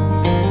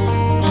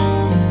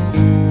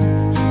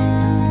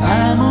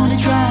 I'm only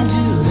trying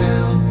to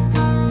help.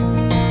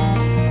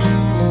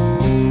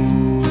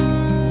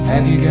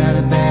 Have you got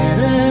a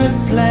better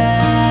plan?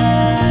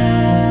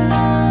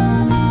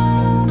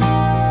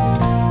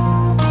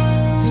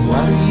 So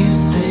what do you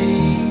say?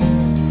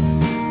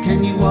 Can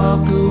you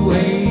walk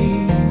away?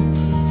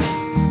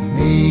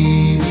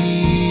 Maybe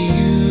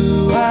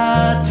you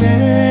are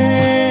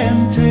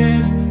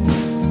tempted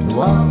to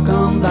walk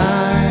on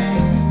by,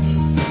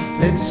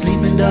 let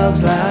sleeping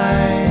dogs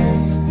lie.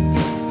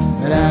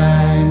 But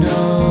I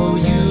know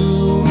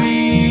you'll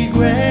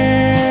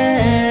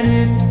regret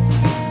it.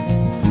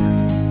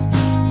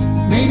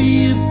 Maybe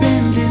you've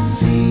been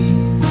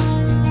deceived,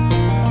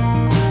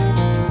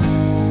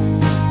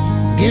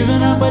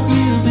 giving up what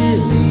you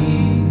believe.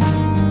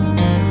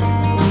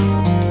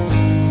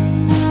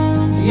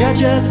 You're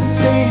just the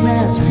same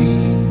as me.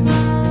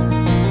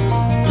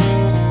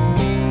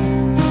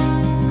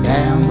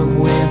 Damn, but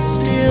we're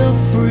still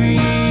free.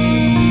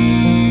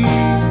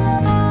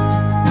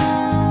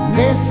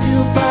 There's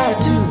still fire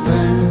to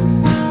burn.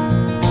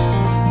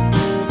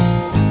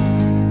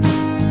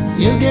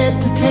 You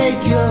get to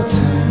take your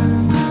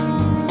turn.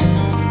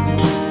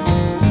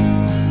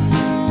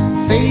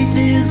 Faith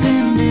is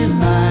in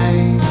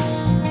demise.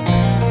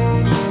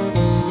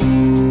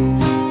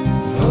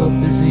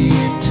 Hope is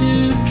here to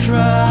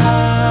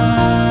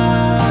try.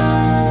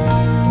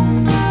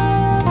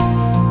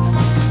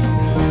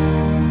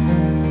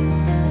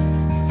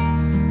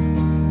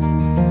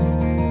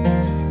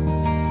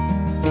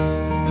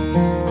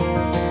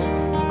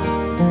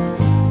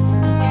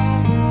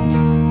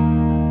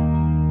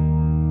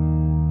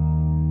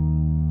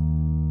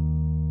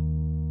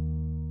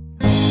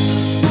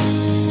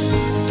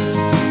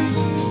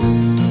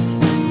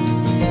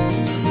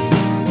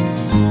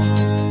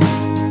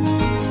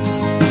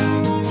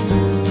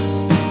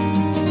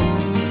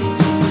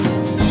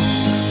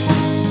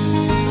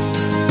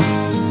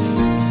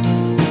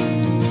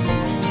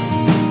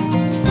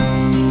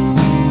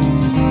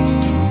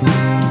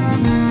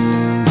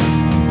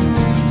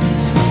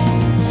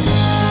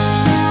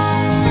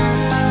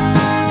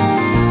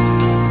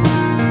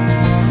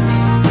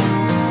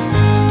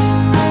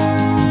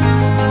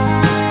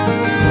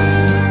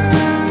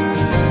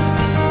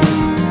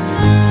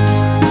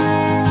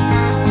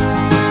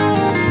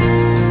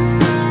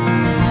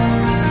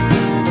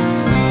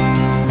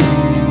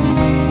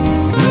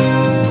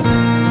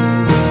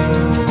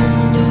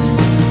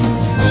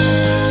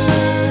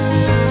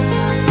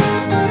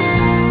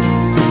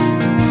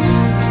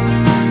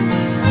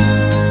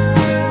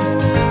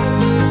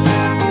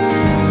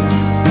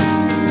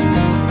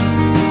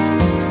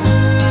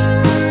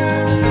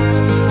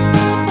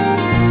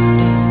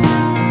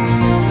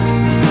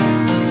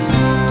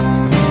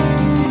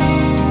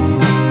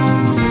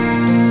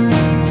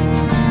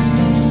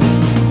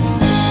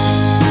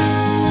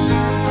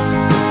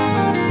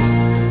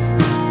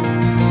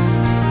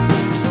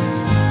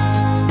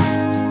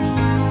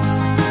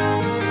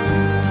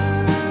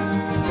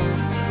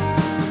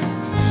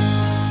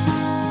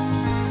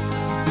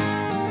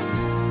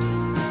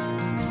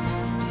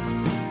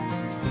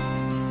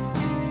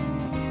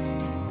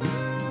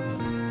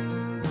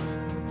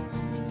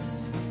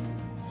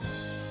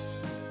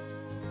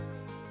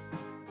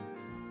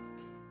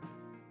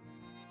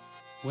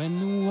 When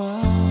the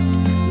world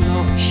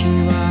knocks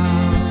you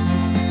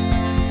out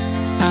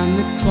and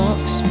the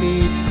clocks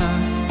speed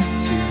past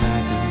to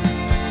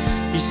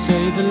heaven, you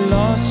save a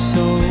lost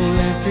soul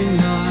every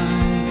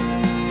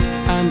night,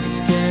 and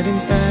it's getting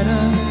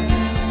better.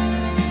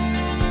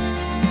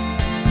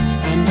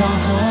 And our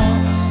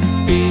hearts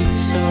beat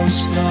so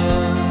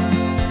slow,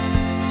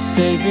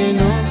 saving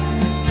up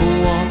for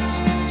what's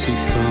to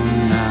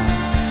come now.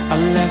 I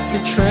left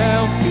the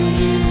trail for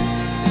you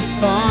to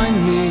find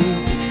me,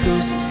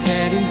 because it's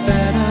getting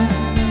better.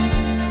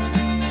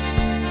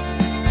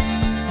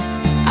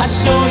 I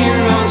saw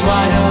your arms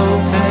wide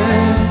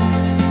open,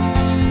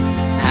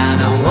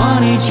 and I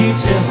wanted you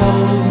to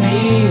hold me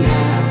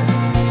now.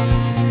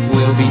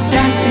 We'll be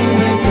dancing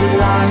with the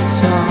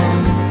lights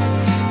on,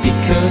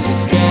 because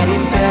it's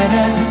getting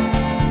better.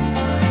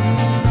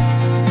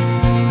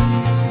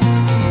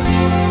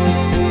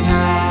 And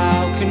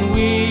how can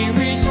we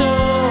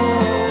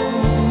resolve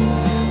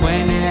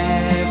when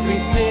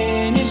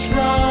everything is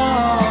wrong?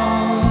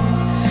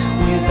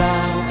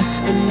 Without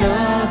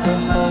another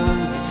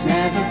hope, it's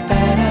never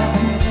better.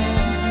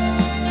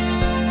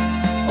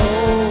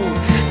 Oh,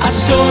 I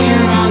saw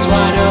your arms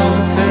wide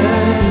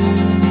open,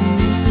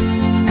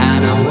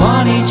 and I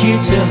wanted you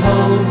to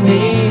hold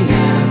me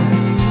now.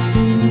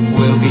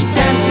 We'll be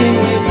dancing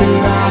with the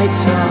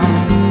lights on,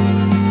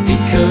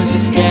 because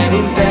it's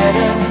getting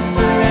better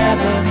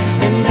forever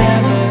and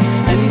ever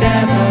and ever.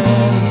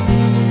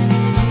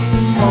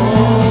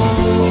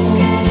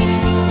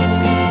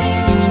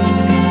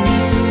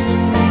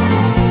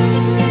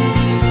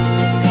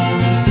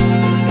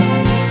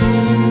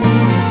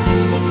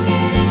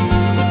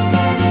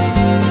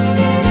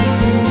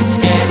 It's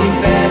getting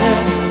better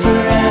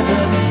forever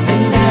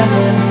and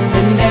ever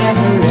and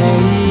ever.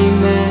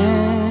 Amen.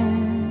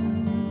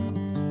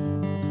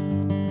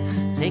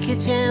 Take a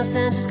chance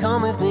and just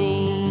come with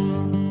me.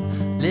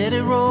 Let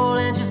it roll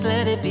and just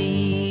let it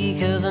be,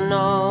 'cause I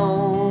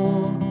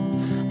know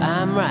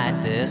I'm right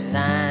this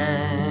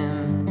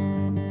time.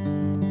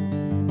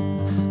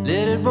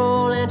 Let it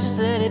roll and just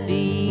let it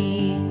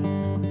be.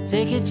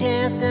 Take a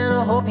chance and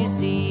I hope you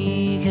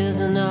see, 'cause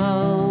I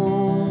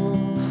know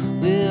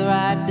we're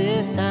right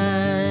this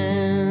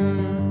time.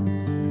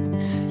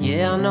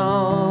 Yeah, I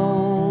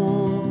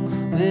know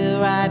we're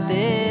right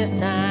this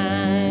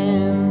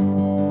time.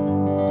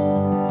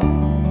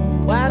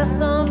 Why do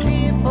some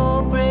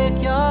people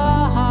break your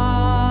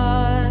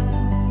heart?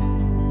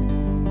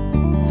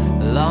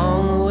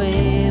 Along the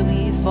way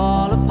we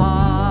fall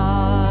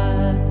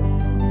apart.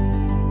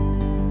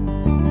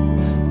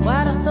 Why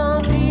do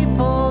some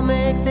people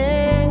make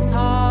things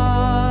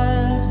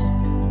hard?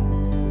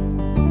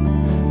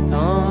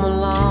 Come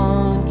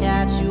along and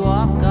catch you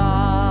off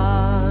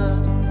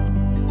guard.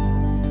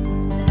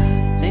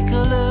 Take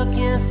a look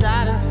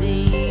inside and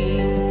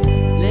see.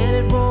 Let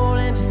it roll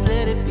and just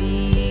let it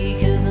be,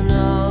 'cause I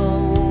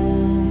know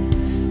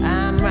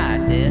I'm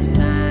right this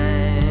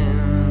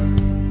time.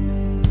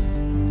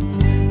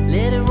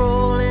 Let it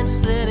roll and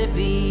just let it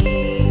be.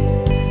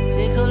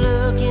 Take a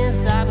look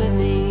inside with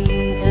me,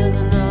 'cause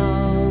I know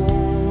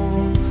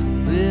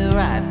we're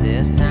right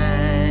this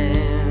time.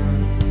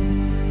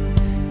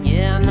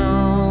 Yeah, I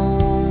know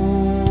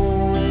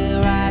we're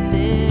right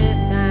this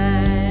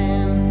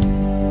time.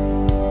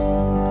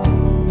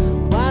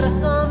 Why do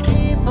some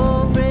people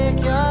break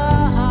your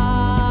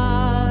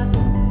heart?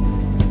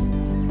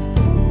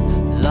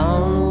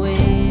 Along the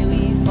way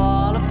we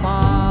fall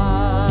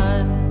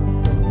apart.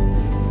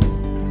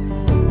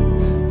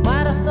 Why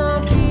do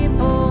some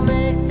people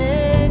make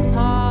things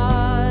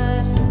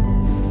hard?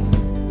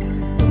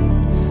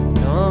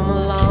 Come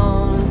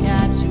along and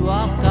catch you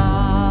off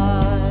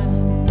guard.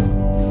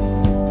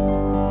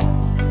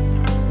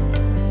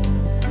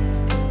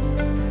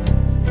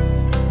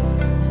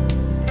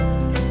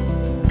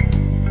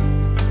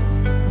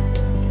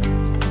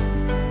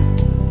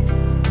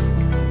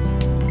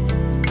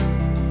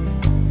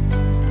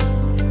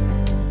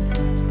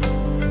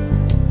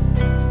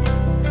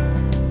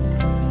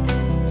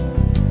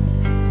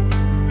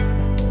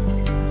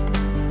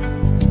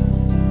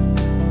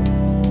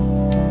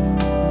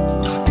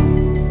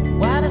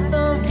 Why do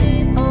some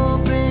people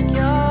break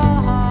your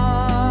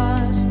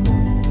heart?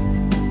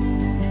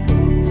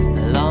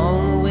 Along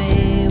the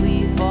way we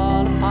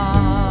fall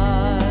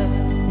apart.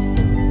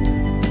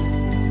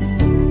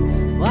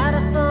 Why do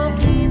some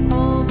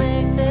people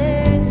make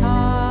things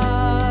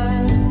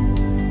hard?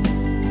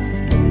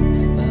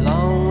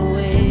 Along the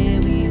way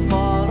we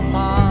fall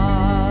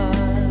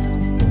apart.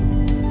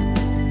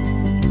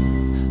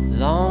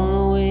 Along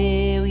the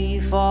way we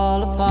fall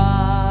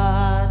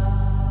apart.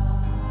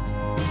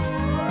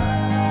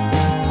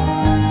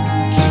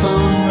 Keep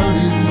on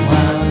running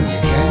while you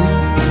can.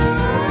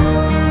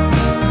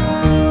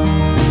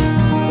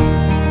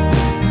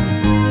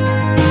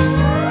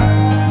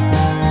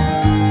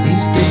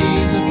 These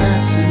days are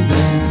faster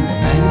than the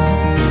man.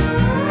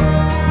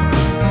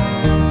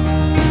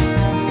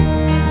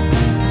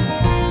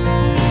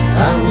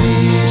 I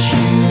wish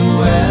you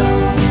well.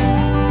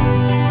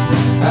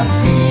 I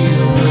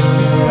feel the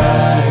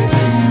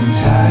rising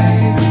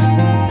tide.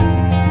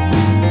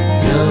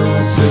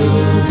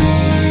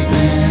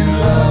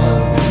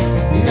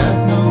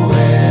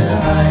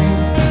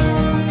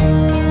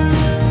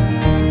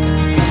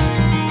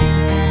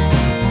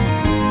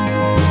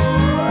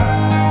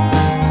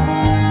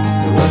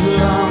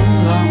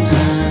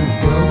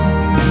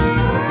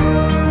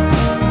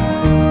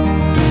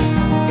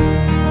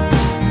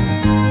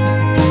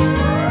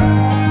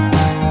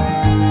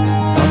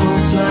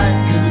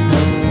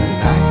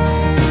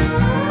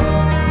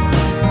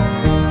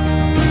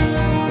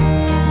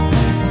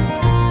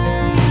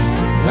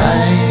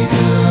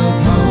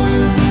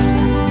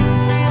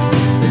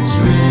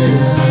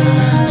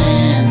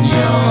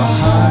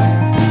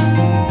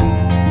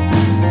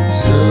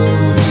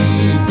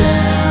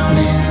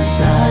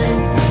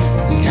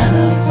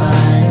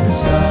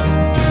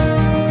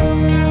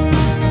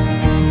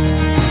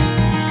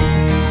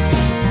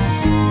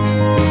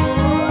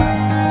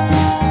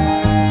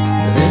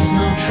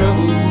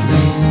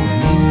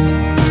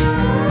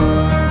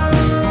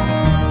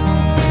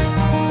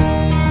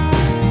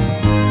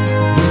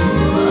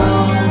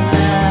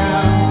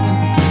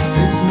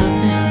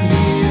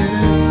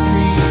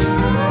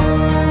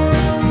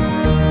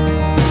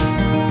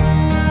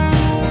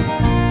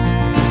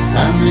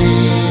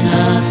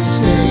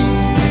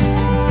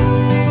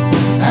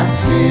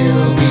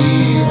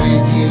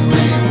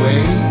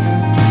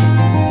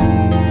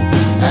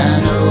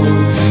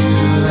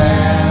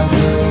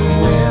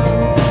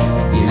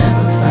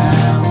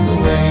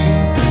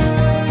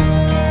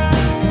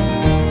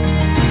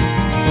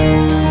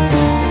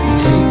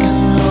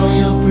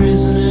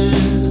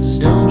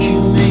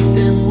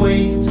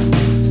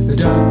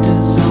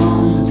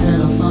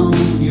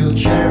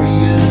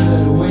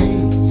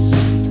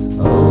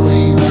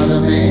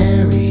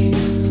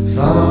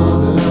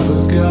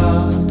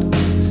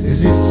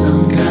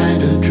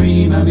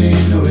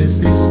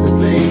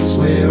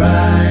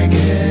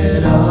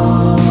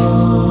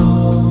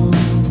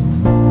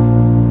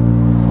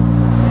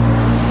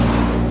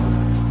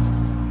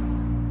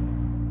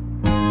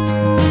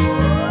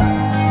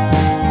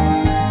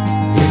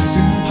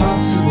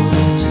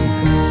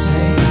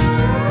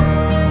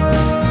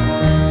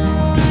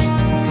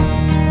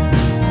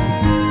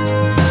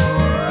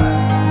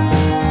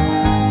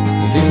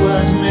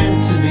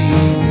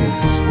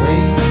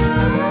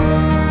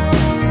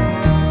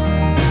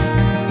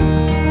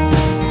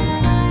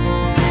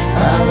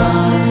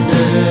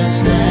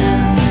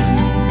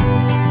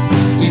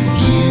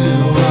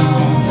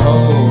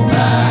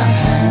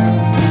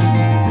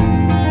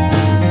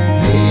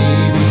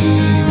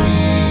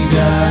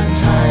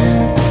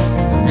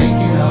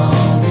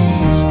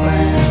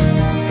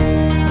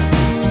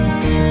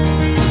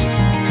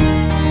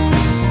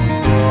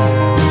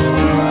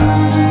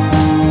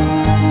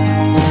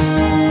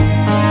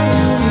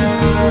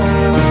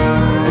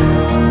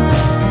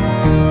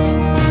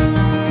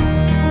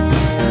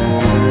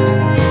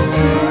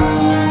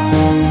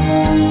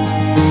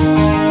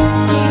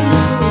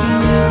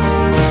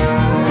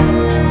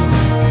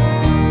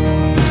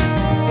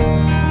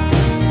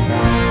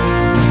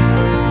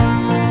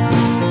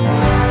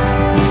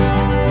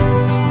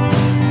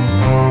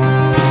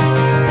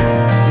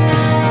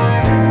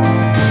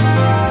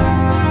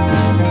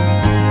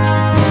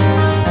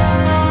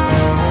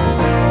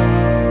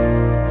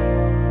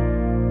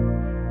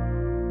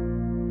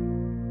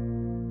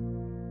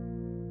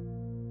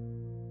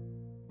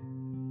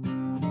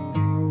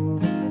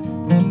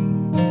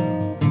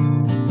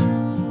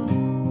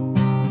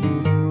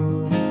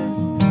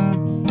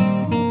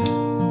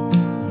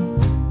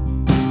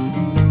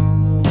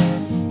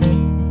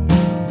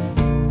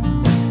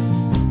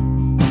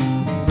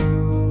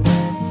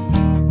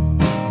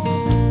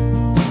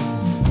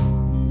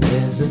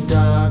 a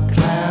dark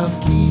cloud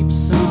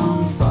keeps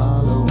on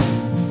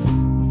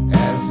following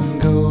as I'm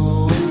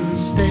going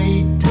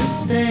state to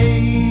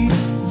state,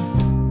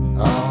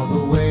 all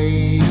the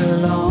way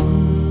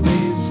along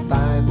this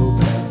Bible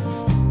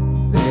path.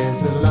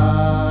 There's a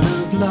lot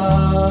of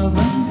love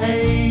and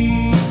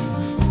hate.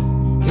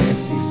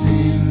 Guess he's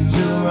in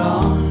your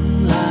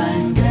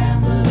online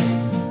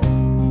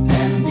gambling,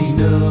 and he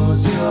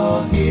knows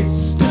your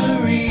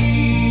history.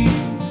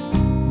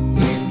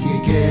 If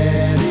you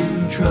get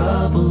in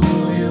trouble,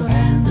 he'll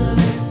handle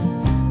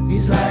it.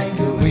 He's like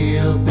a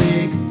real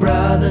big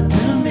brother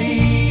to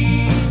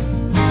me.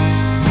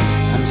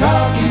 I'm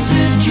talking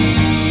to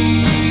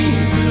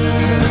Jesus,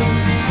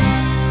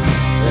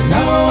 but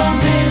no one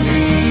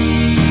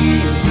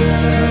believes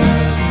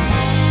us.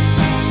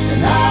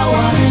 And I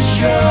want to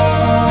show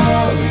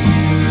you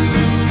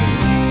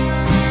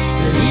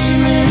that he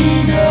really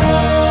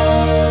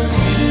knows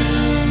you.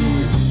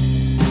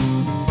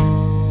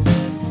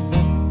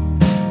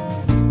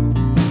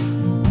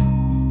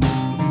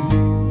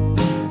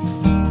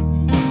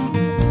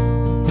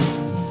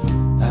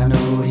 I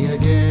know you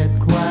get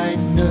quite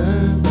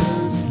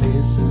nervous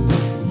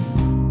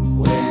listening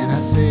when I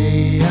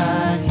say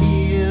I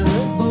hear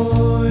the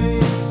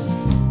voice.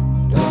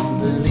 Don't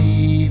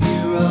believe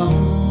your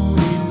own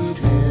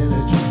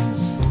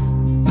intelligence.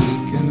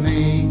 It can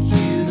make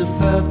you the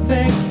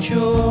perfect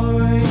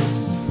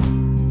choice.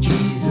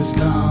 Jesus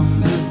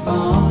comes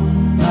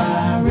upon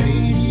my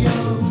radio,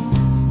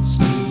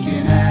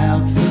 speaking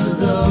out for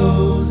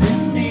those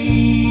in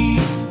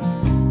need.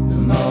 The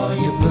more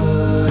you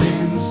put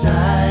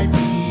inside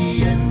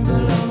the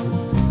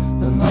envelope,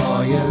 the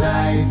more your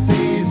life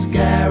is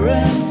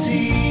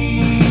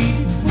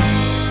guaranteed.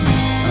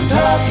 I'm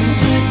talking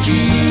to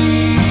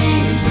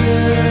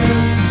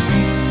Jesus,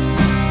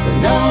 but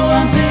no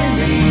one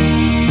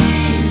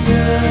believes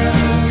us.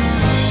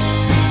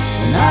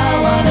 And I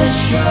want to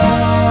show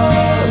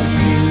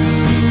you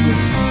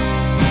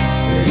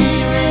that he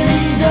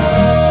really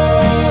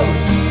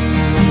knows you.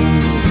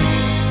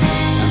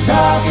 I'm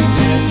talking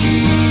to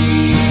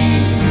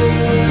Jesus,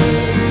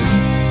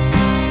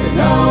 but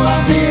no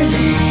one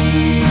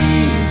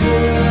believes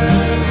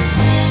us.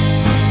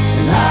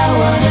 And I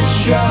want to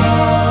show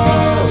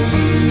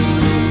you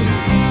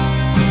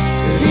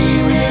that he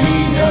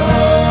really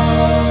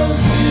knows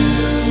you.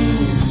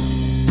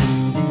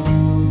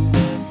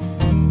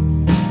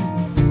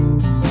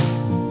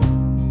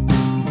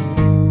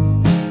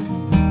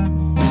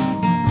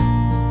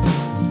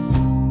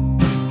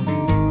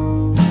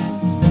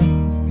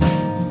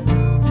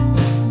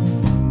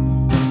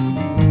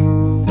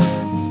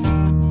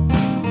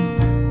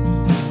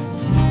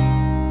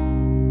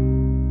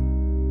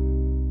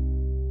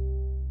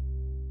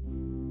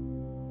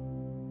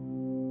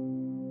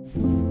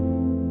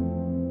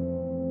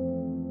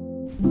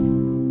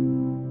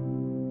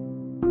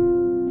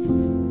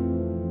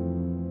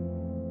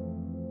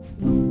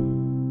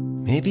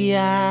 Maybe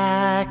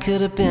I could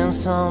have been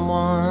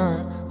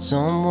someone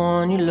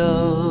you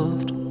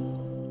loved,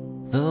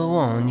 the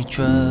one you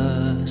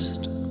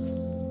trust.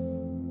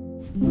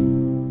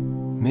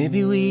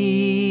 Maybe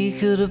we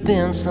could have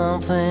been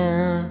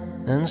something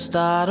and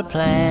start a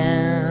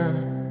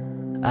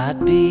plan.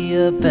 I'd be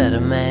a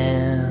better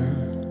man.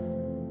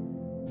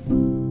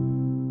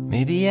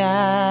 Maybe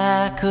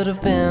I could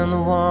have been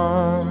the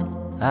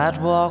one.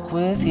 I'd walk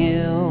with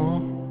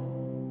you,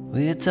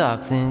 we'd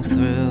talk things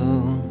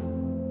through.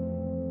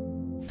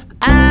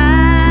 I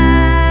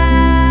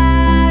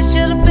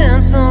should have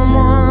been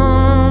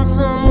someone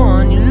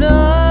you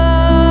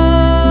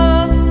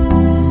love.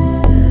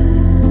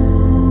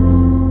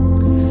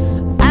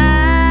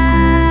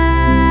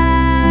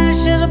 I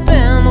should have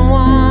been the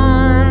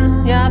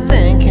one you're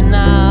thinking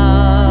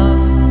of.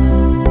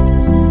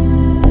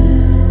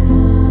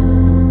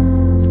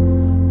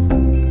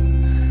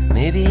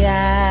 Maybe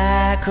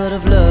I could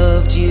have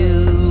loved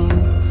you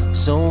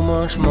so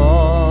much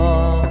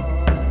more,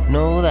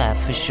 know that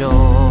for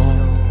sure.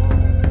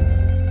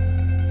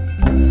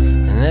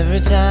 And every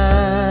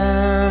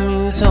time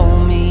you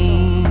told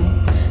me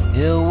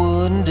it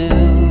wouldn't do,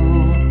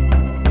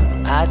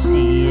 I'd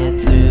see it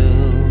through.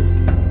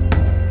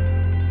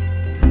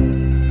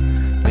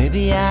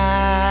 Maybe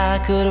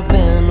I could have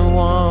been the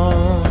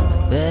one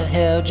that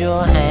held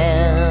your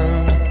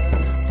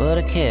hand, but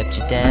I kept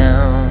you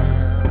down.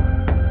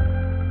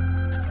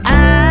 I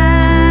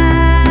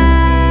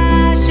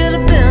should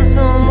have been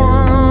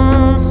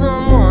someone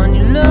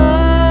you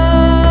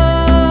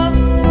love.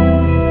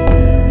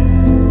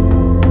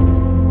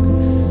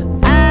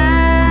 I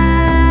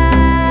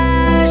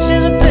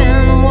should have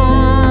been the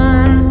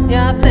one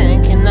you're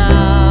thinking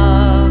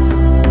of.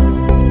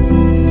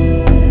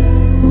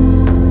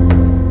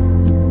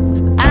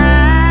 I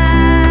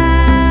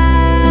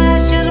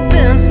should have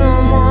been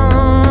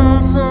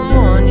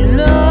someone you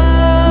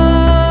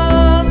love.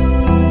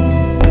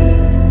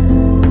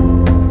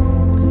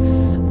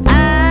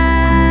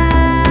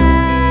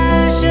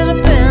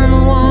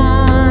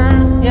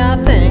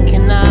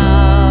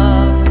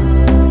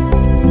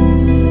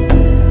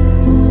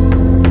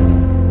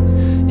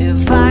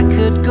 I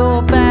could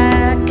go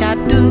back,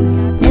 I'd do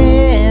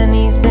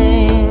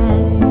anything.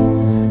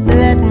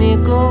 Let me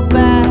go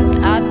back,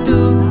 I'd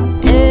do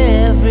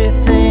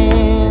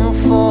everything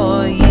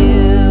for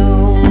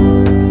you.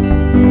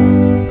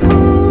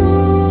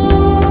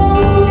 Ooh,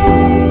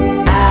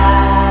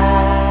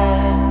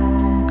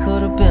 I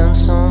could have been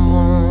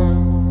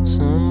someone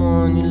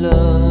you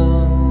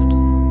loved.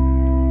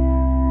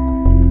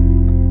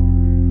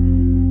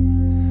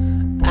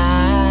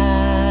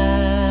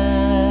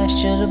 I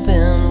should have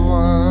been the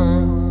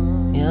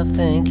one you're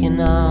thinking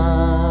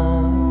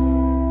of.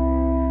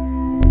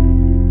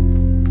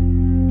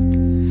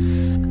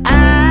 I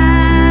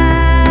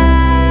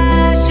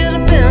should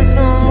have been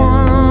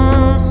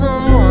someone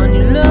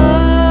you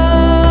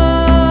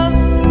love.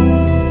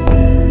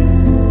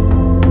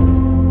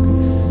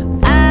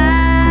 I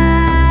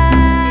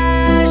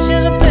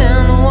should have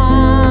been the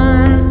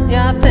one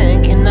you're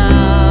thinking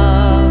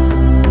of.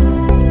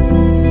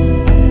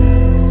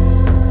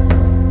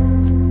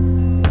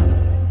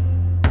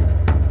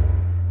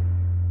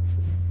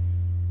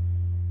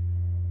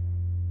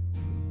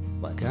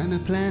 What kind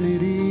of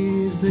planet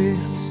is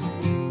this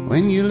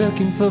when you're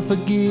looking for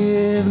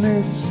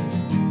forgiveness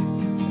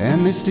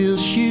and they still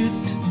shoot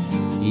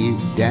you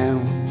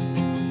down?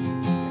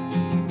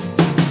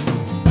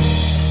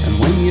 And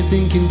when you're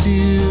thinking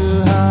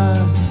too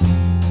hard,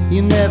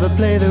 you never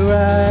play the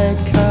right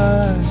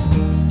card.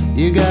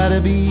 You gotta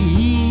be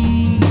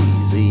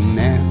easy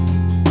now.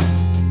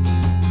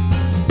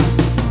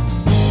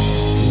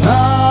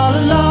 All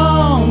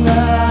along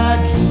I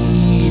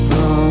keep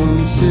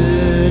on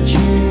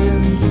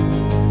searching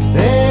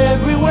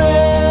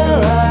everywhere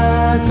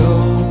I go.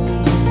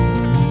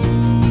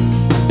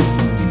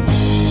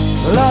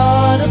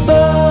 Lord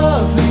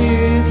above,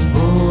 this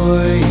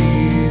boy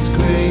is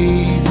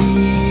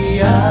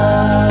crazy. I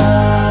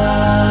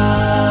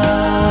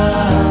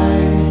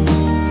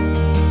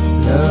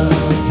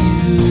love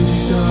you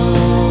so.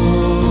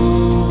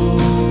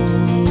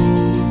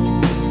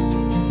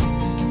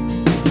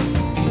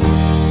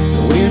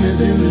 The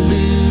winners and the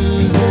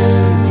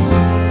losers,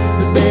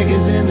 the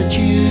beggars and the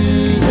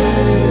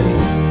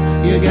choosers,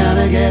 you're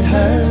gonna get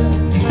hurt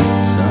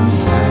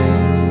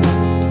sometime.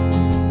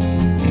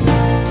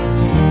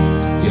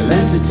 You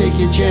learn to take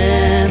your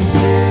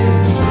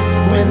chances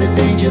when the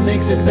danger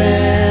makes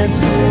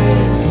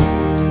advances.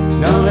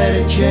 Don't let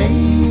it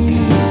change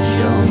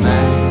your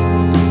mind.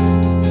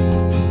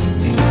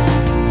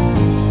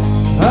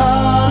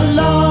 All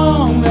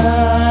along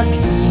I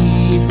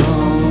keep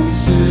on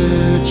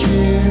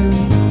searching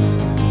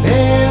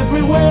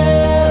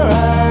everywhere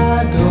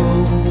I go.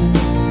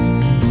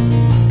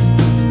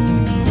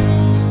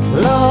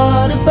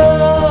 Lord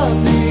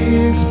above,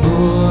 this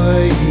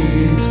boy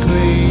is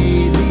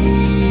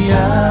crazy. I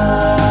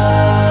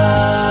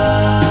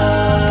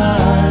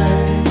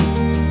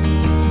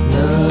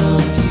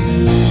love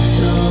you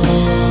so.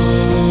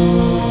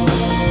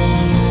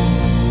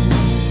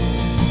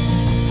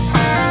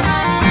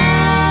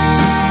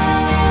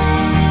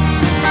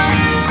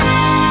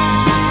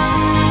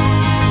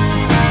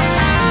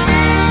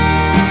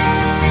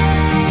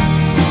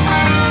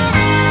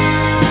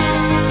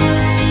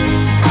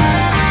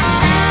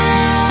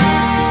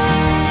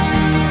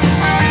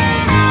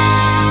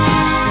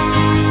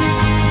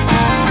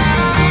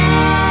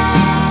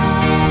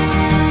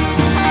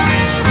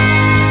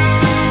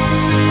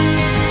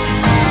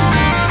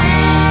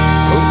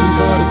 Hoping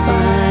for to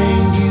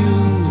find you,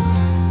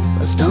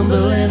 by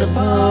stumbling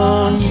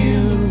upon you.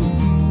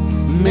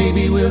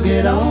 Maybe we'll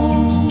get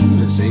on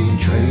the same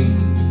train.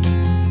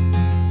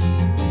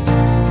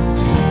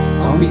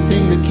 Only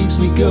thing that keeps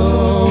me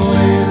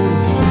going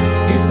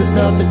is the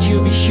thought that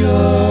you'll be showing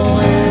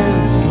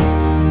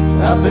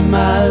up in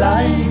my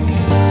life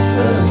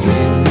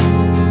again.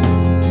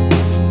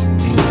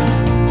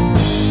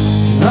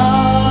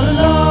 All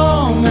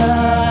along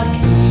I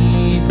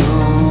keep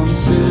on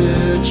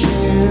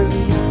searching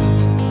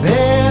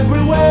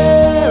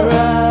everywhere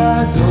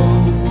I go.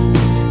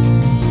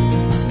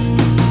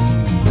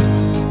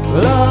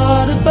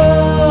 Lord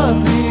above,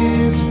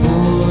 this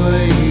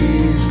boy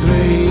is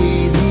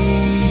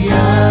crazy. I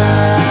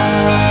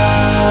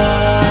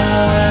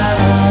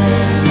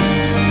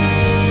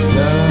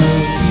love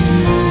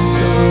you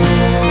so.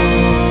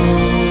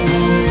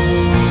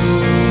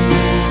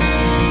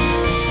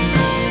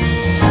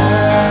 I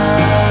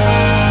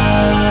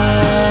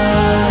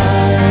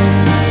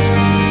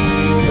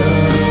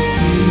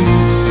love you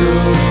so.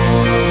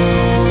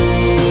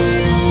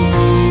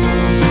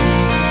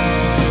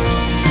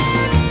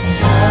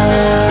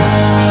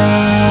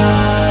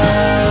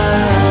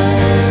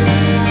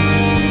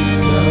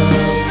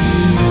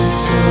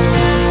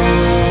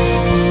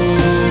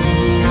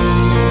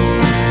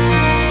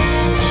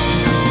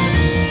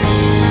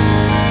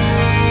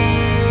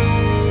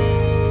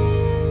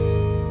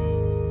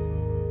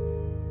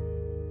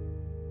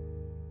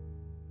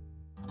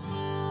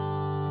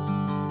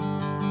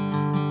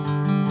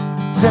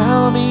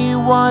 Tell me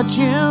what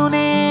you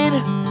need.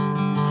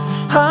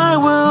 I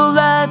will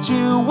let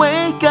you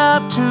wake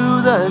up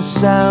to the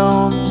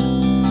sound.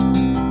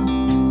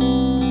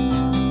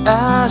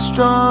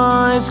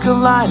 Asteroids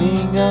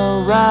colliding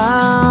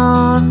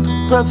around,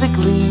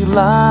 perfectly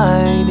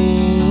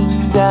lining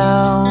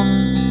down.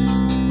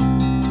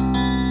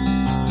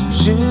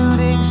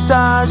 Shooting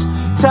stars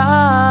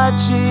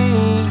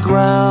touching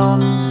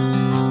ground.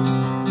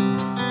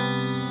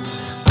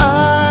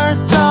 Earth,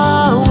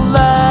 don't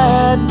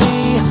let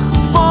me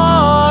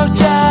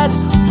forget.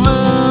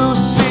 Blue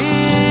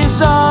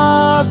seas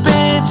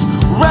orbits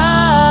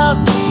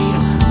round me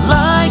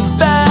like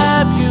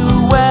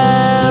February.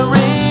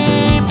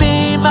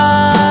 Be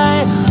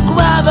my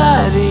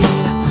gravity,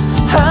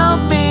 help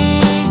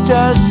me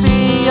to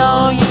see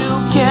all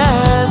you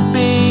can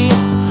be.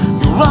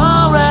 You're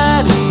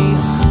already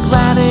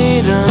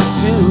planet Earth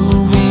to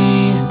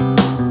me.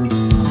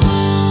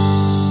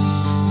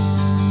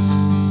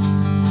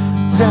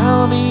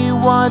 Tell me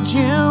what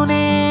you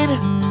need,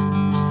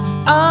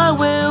 I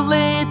will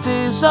lead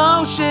this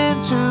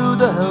ocean to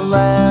the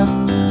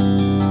land.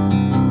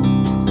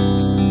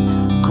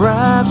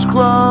 Crabs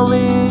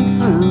crawling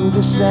through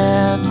the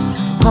sand,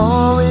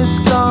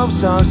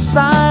 horoscopes are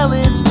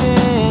silenced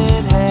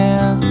in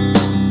hands.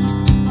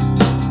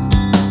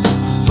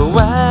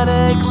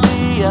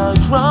 Poetically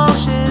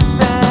atrocious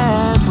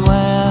and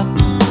bland.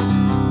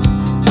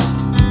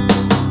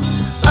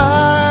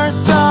 Earth,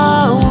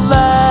 don't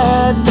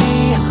let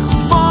me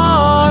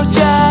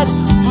forget.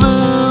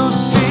 Blue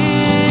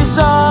seas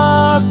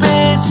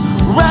orbits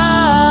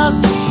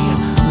round me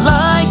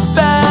like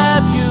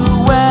February.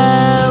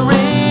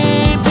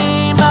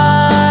 Be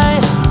my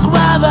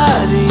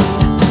gravity,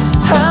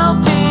 help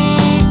me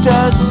to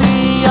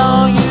see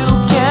all you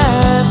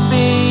can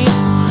be.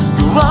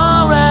 You're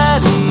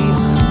already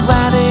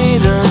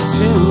planet Earth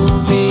to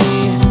me.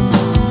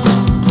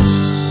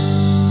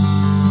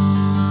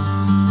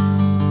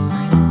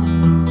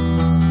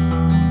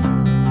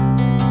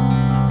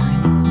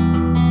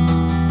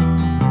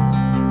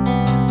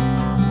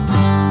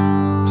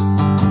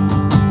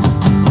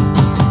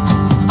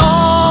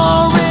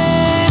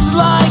 Orange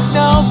like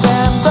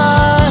November,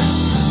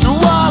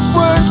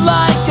 awkward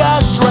like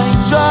a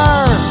stranger.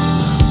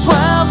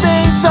 12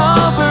 days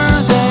sober,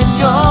 then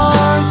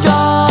you're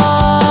gone.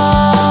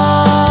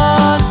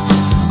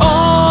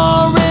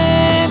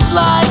 Orange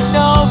like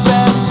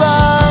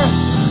November,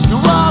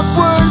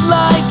 awkward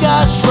like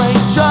a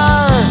stranger.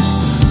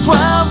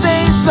 12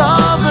 days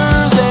sober,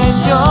 then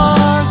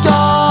you're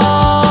gone.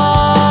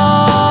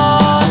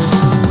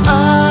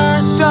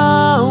 Earth,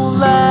 don't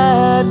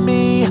let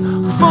me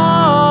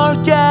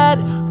forget.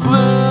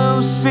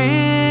 Blue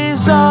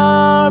seas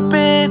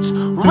orbits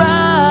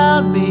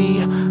round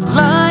me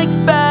like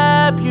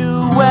February.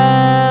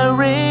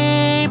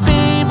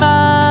 Be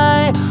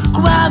my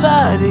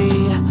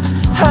gravity,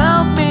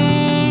 help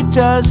me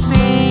to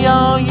see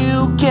all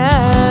you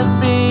can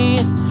be.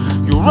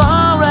 You're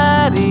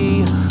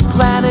already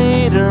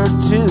planet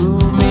Earth to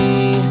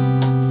me.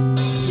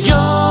 You're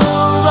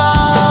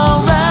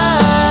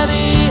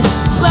already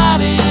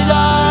planet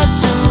Earth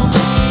to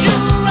me.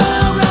 You're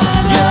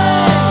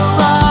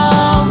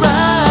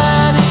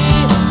already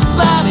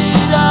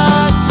planet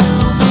Earth to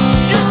me.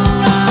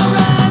 You're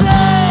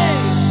already.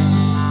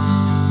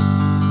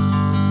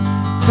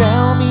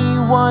 Tell me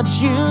what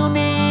you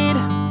need,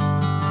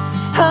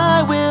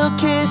 I will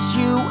kiss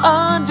you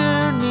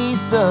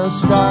underneath the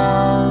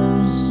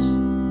stars.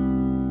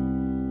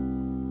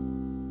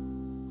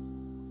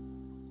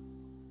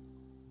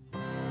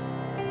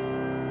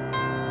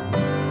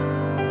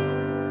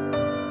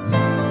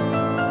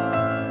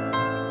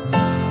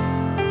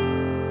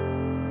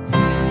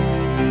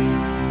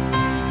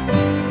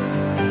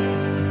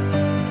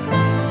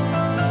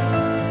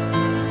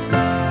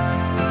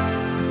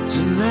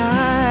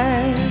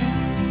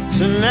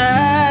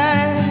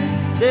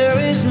 Tonight, there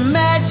is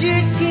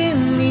magic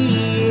in the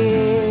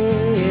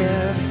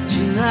air.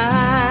 Tonight,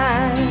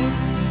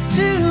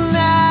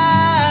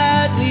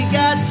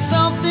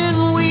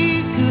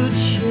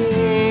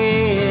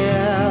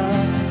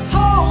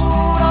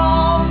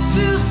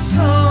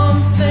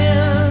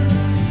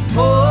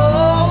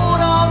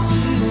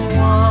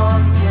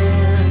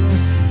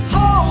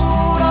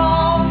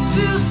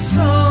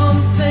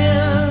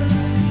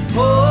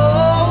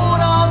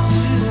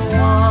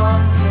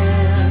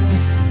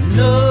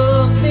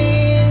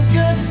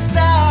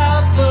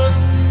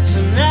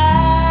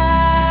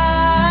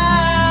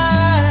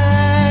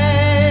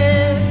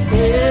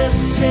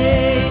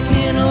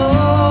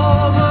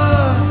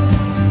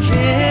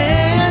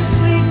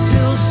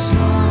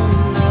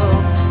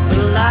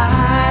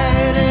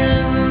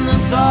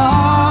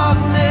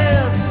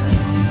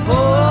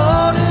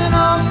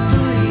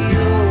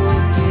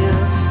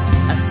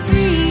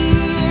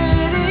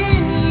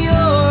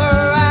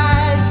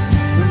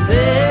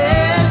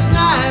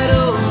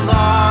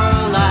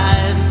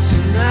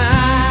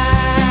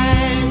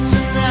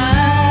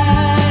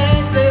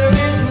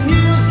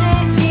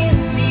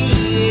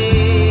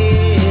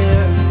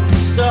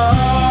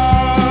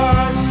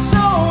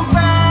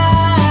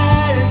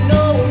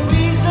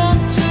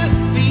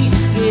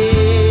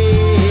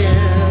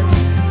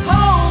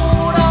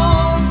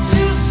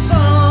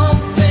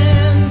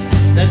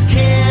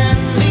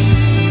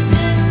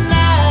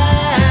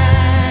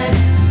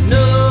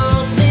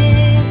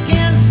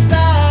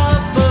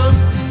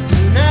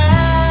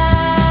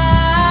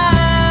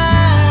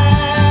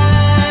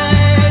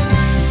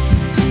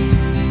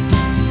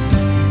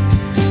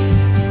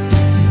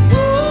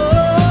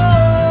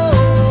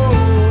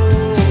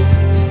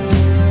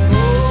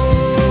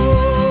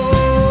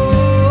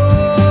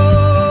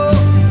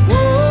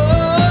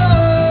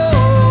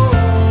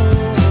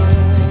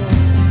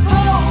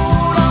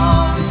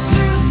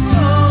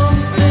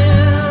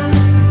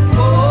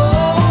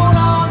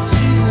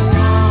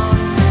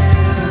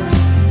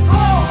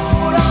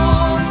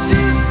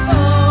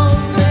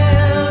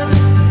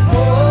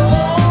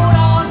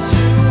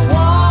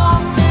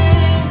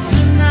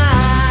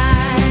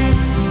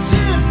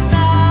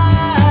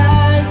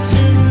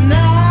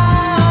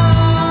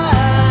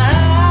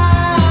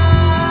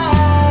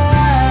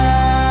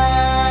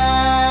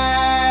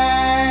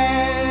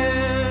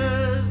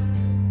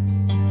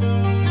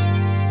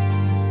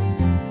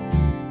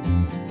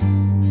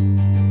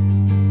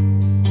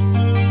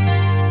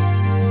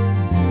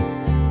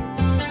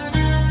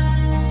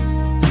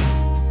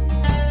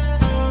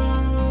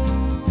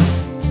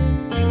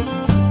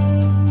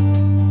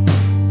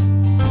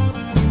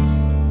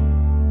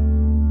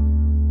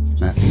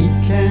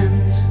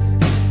 tent,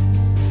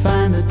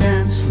 find the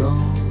dance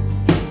floor.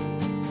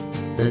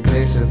 The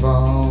glitter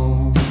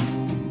ball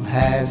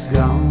has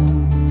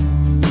gone.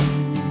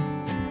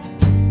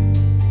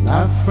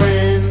 My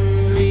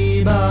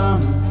friendly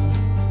barman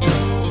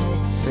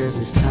says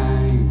it's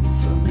time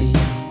for me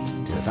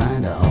to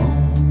find a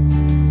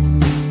home.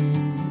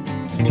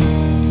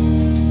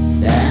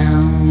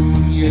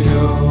 Down you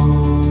go,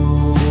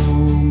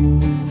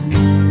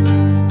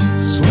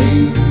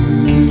 swing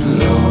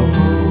low,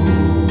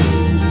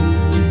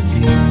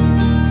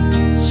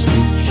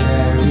 sweet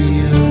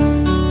chariot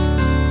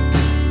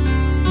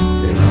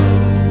below.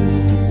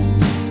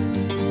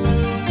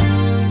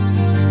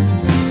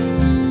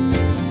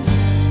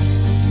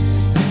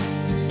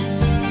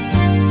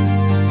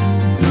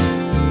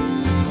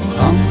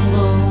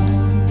 Humble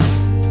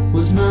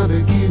was my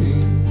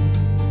beginning,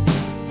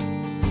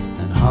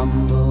 and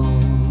humble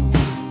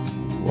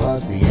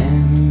was the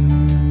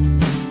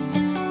end.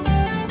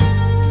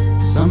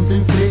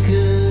 Something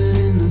flickered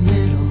in the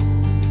middle,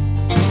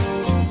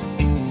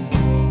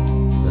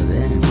 but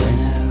then it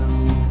went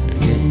out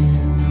again.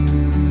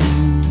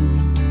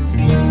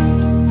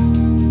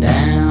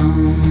 Down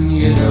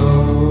you go,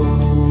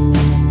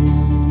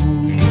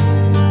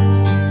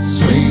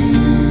 swing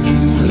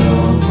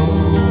low,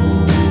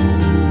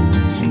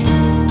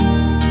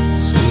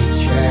 sweet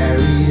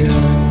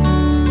chariot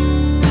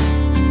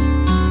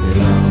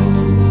below.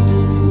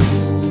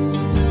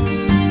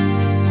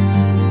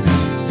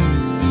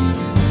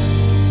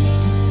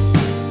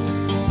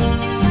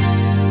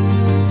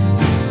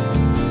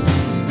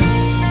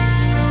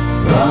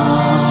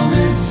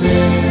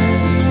 Promises,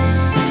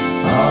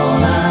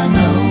 all I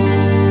know.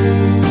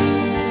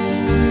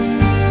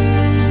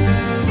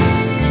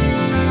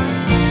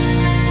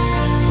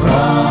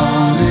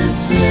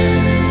 Promises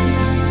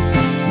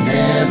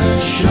never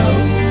show.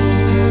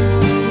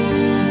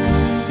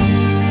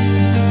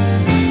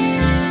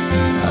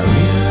 I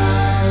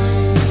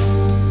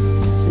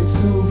realize it's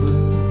over,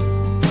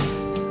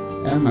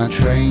 and my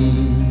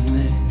train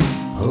it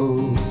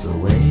pulls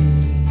away.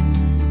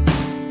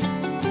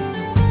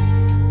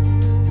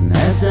 And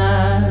as I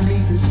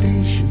leave the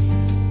station,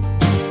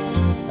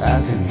 I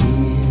can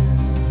hear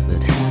the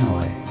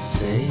tannoy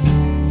say,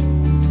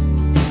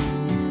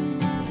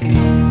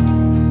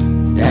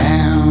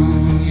 down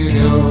you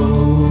go,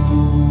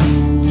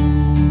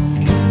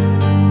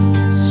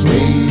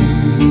 swing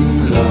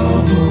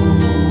low,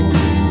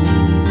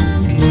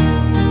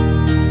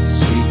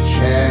 sweet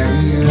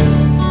chariot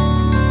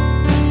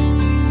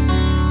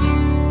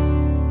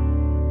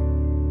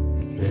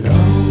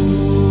below.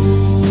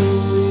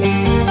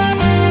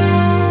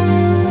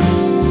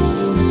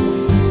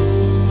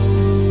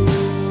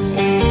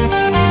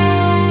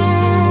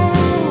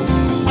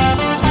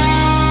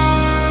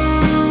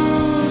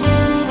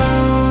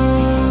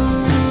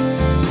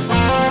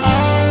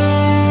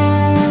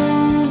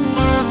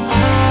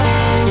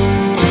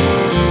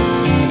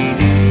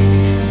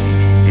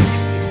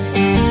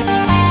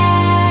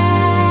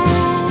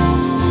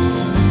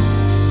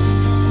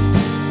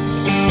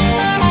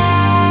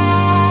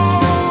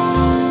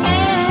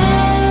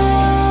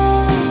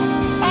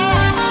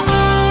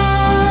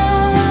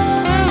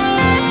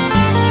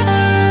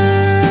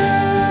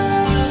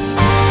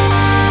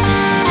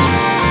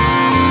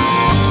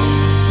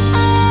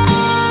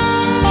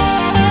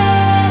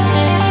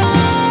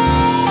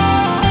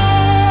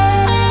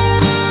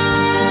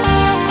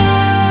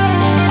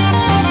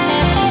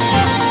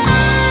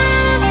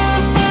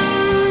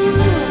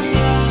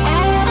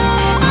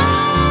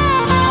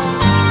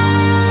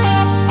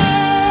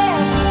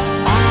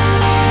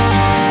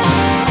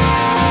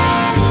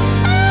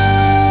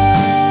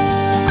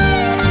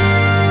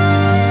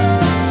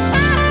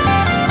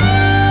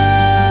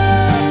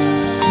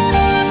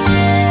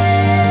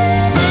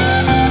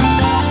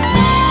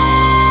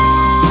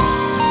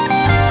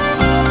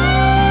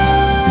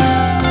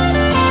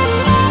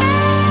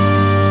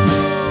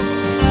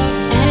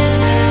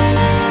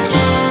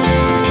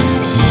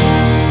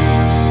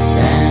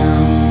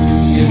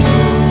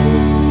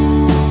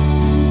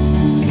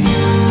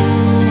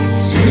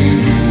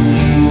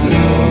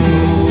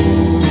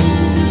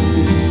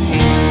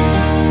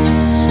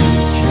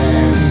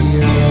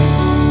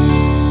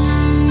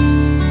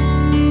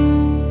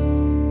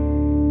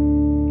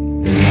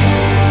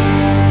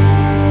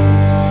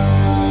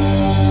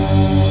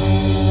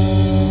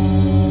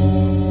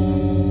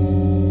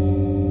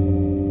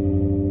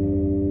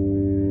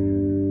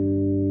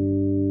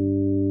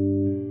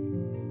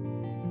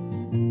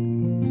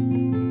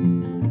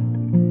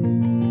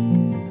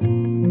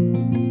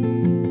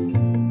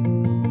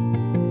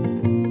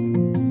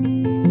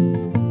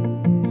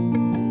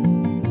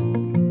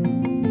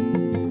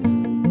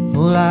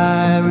 All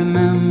I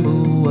remember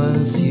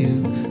was you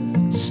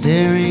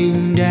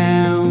staring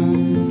down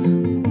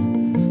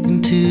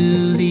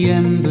into the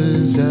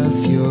embers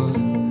of your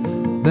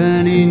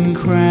burning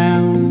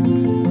crown.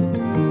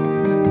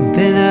 And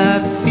then I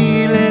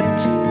feel it,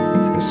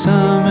 the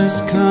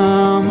summer's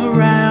come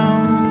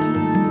around,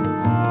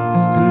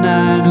 and I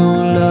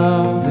know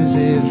love is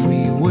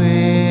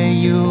everywhere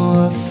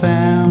you're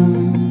found.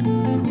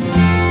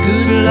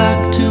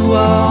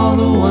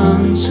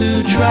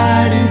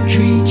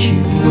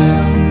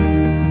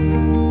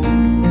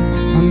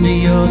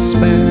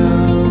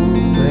 spell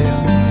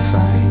they'll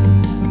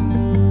find.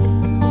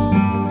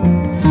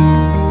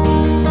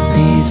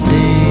 These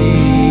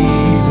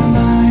days are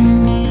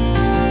mine.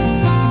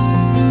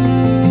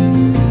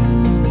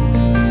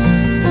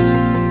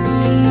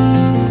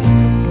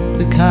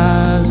 The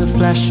cars are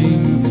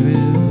flashing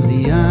through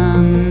the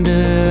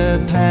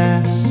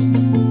underpass.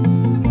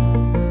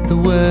 The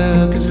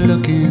workers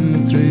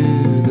looking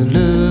through the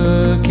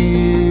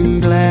looking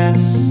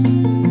glass.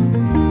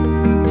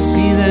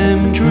 See them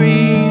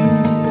dream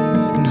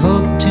and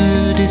hope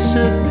to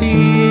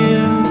disappear.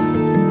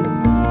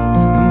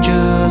 I'm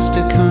just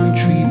a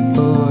country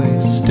boy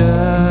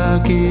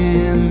stuck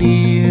in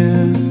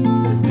here.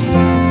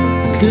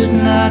 I could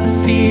not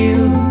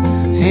feel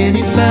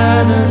any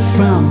farther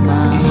from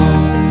my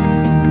home.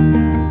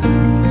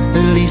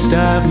 At least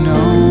I've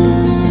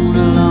known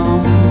a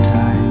long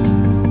time.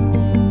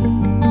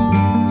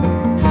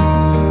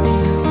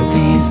 But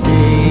these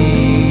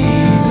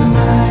days are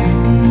mine.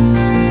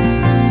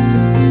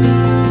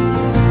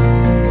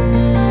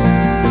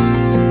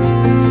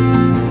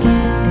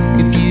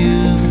 If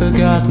you've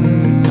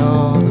forgotten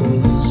all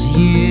those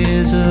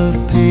years of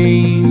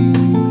pain,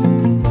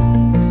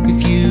 if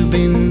you've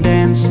been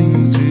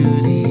dancing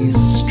through these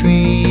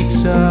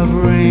streets of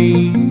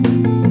rain,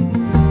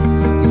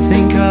 you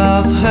think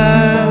of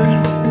her,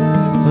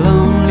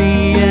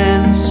 lonely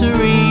and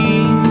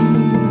serene.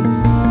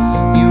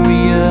 You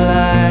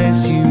realize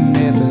you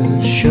never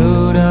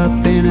showed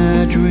up in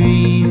a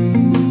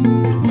dream.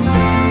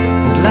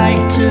 I'd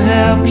like to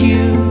help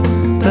you,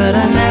 but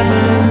I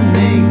never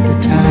make the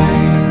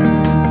time.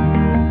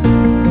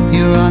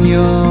 You're on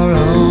your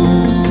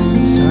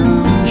own,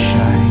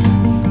 sunshine.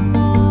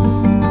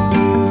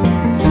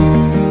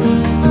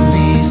 And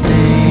these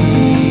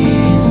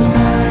days are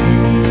mine.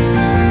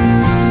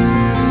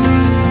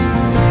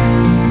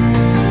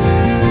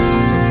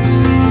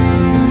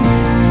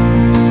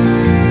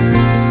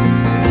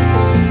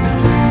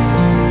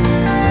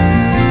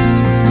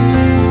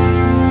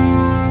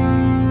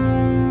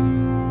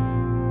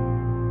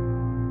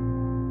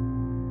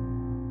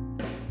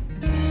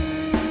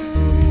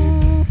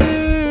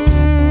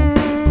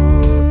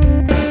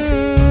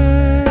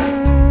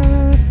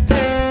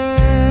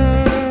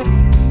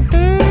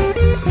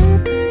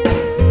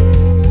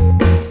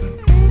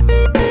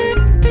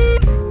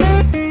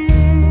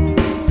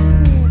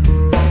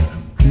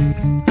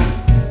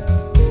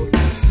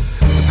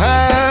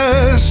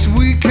 Past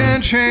we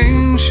can't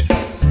change,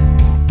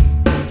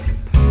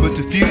 but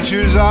the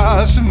future's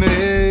ours to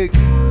make.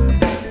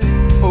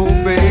 Oh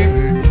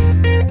baby,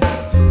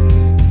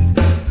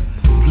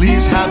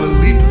 please have a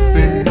leap of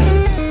faith.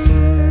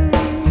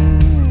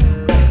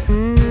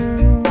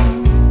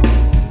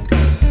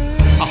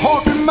 I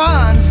hope your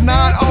mind's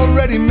not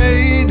already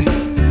made.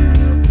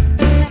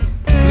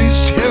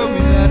 Please tell me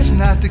that's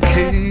not the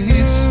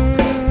case.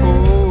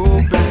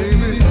 Oh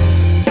baby,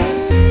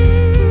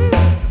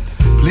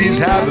 please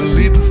have a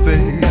leap of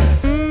faith.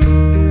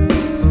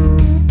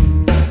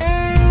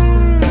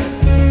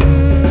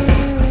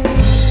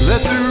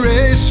 Let's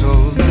erase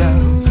all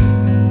doubt.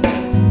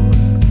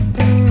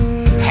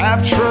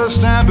 Have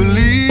trust and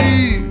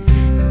believe.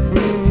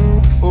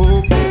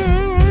 Oh,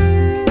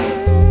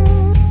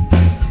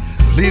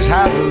 please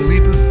have a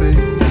leap of faith.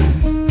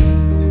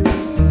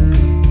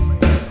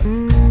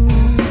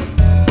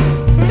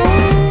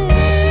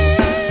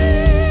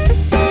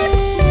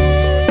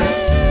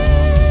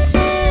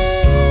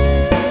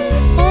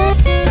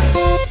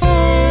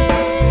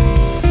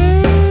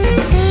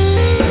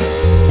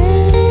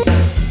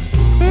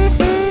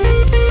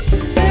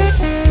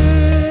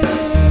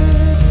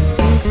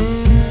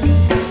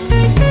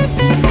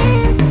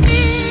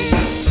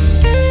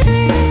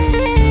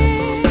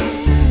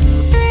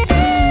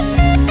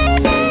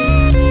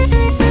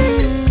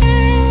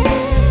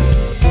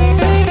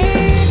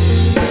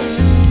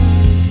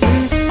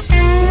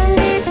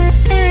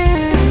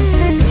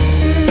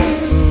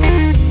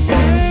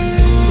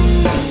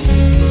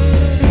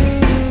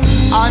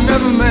 I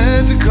never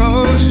meant to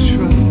cause you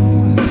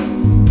trouble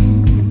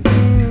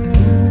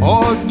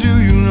or do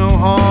you no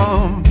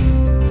harm.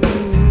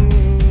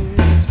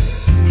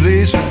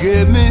 Please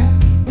forgive me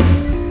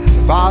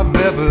if I've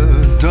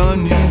ever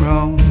done you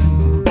wrong.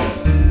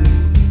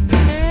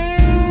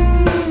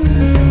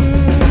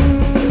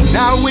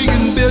 Now we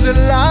can build a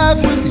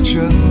life with each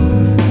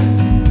other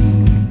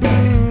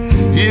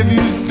if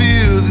you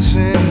feel the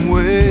same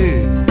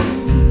way.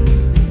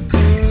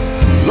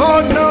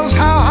 Lord knows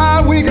how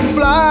high we can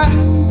fly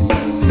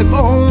if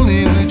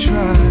only we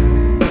try.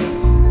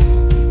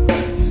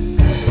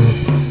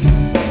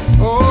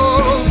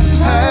 Oh,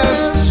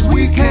 past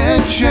we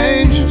can't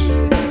change,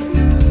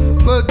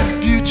 but the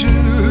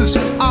future's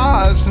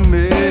ours to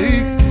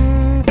make.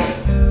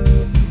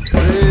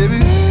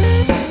 Baby,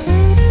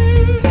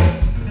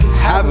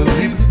 have a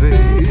leap of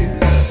faith.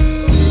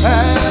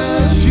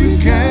 Past you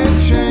can't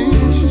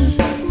change,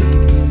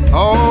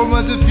 oh,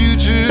 but the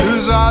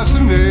future's ours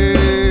to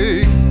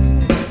make.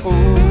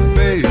 Oh,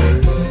 baby,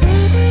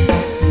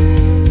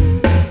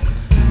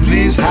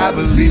 please have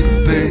a leap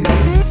of faith.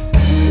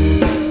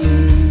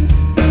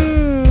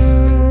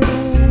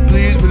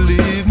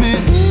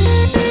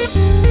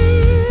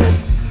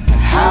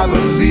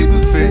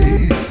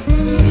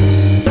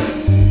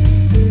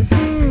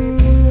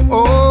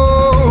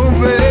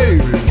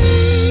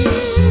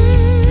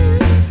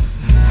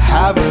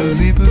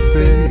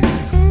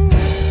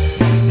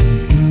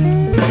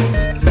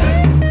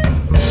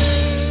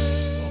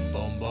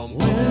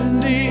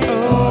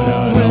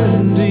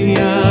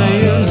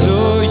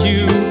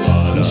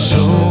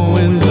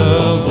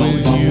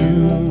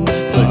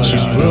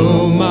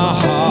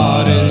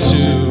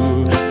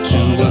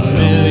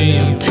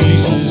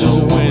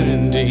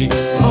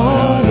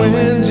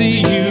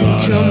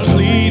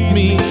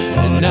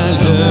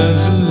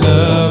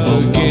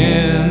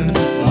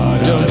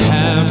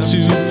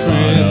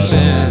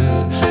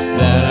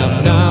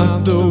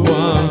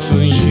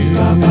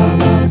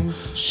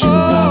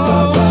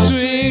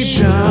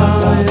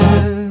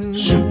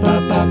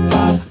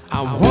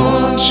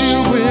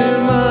 you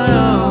in my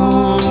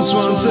arms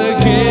once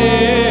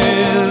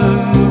again,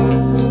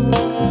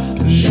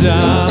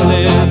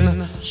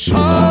 darling.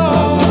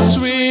 Oh,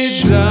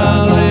 sweet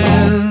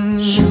darling.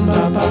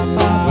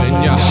 When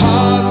your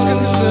heart's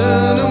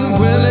concerned, I'm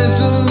willing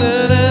to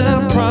learn, and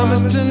I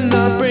promise to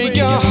not break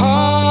your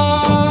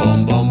heart.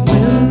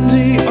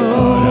 Wendy,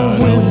 oh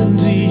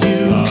Wendy,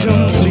 you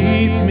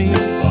complete me.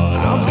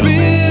 I've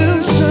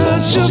been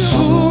such a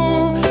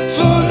fool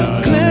for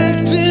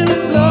neglecting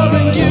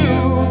loving you.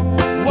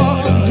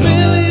 Walk a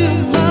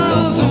million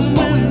miles and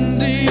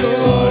Wendy,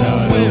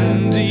 oh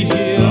Wendy,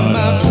 hear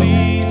my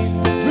plea.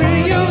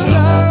 Bring your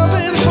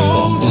loving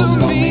home to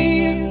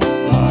me.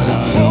 I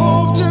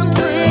hoped and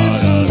prayed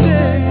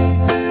someday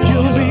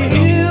you'll be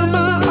in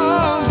my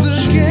arms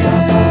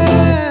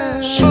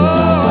again.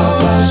 Oh,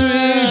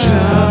 sweet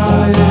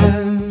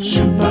darling,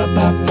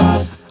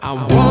 I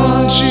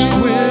want you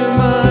in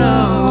my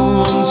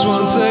arms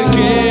once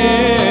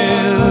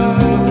again,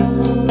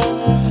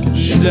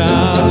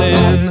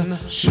 darling.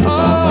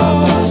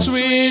 Oh,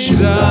 sweet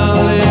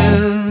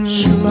darling.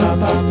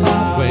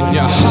 When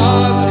your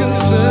heart's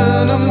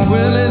concerned, I'm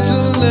willing to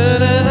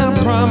learn, and I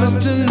promise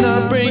to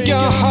not break your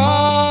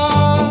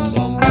heart.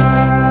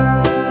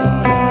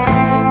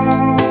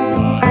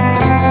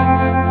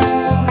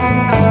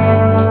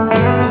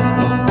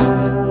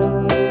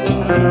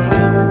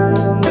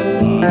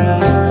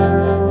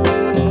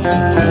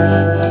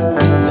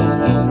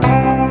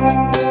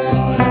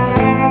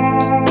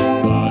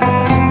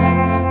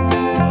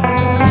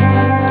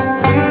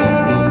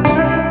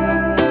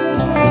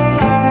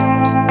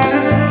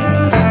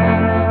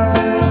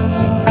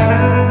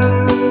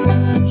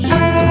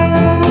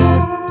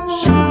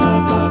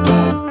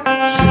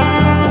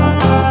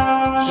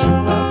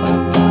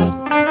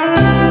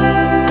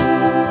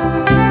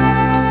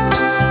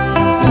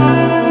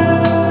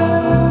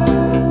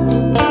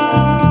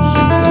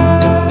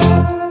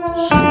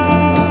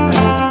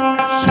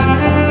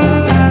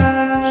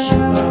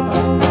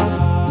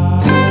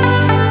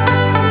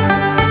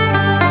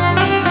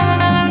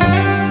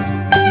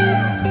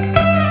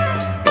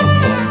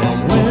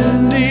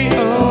 Wendy,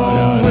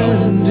 oh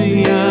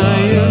Wendy, I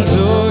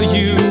adore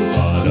you.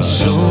 I'm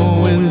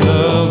so in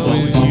love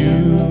with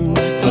you,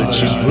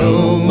 but you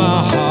broke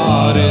my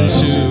heart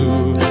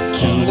into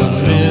a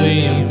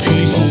million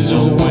pieces.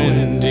 Oh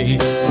Wendy,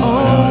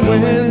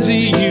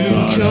 you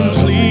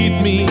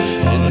complete me,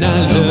 and I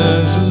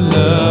learn to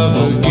love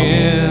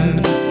again.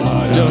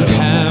 You don't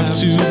have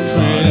to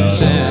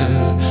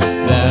pretend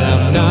that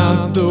I'm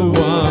not the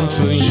one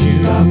for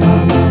you.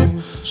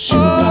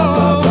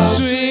 Oh,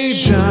 sweet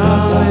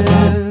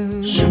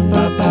darling,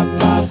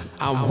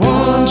 I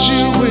want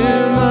you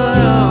in my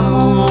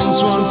arms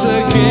once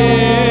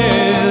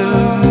again,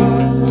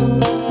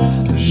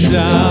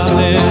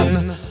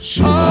 darling.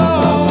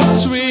 Oh,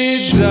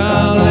 sweet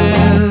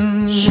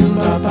darling.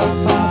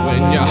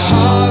 When your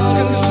heart's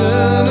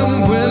concerned,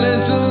 I'm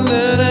willing to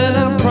learn, and I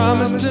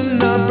promise to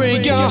not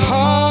break your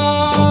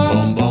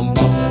heart.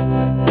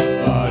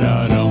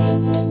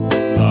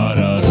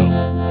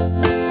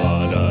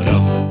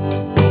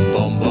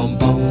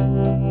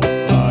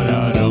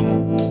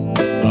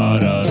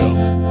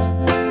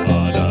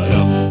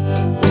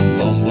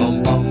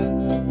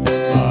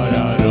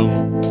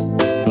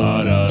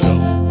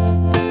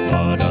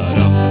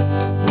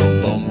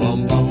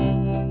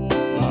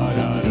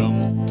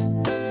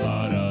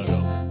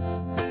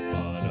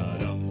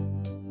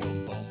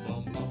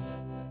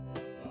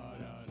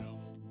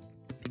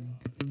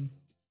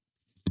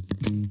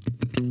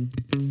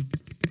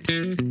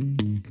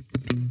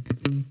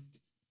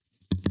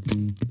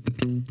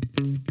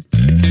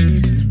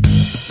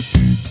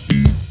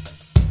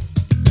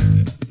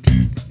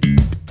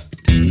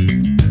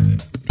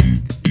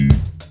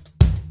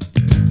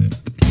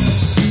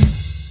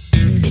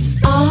 It's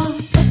all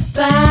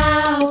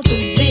about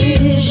the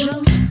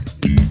visual.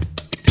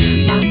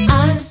 My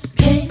eyes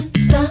can't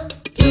stop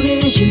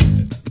looking at you.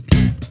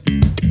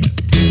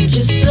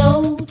 Just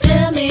so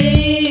damn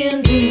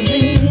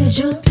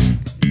individual.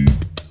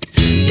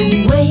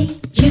 The way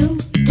you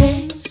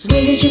dance, the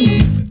way that you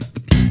move.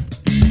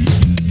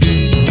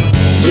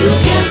 You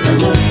got the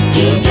look,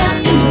 you got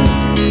the look.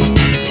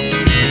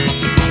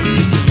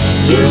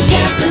 You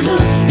got the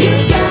look, you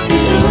got the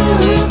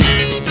look.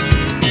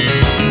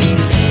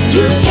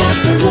 You got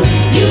the look,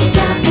 you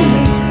got the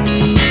look.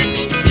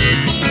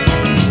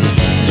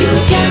 You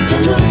got the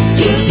look,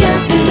 you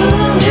got the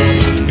look.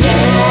 Yeah.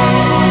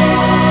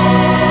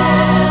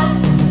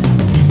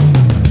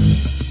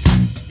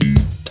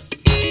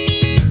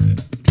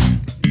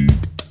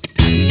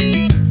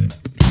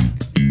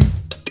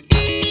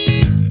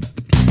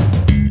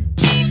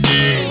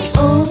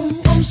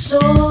 Oh, I'm so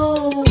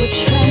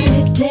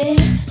attracted.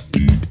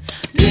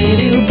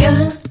 Baby, you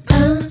got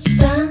a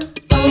style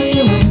of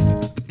your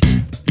own.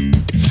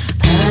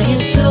 I get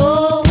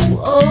so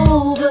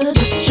over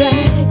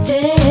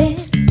distracted.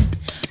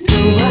 No,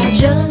 I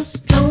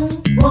just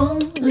don't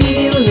want to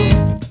leave you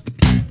alone.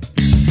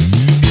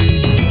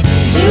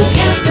 You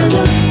got the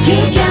look, you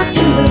got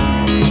the look.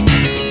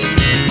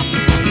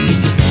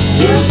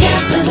 You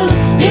got the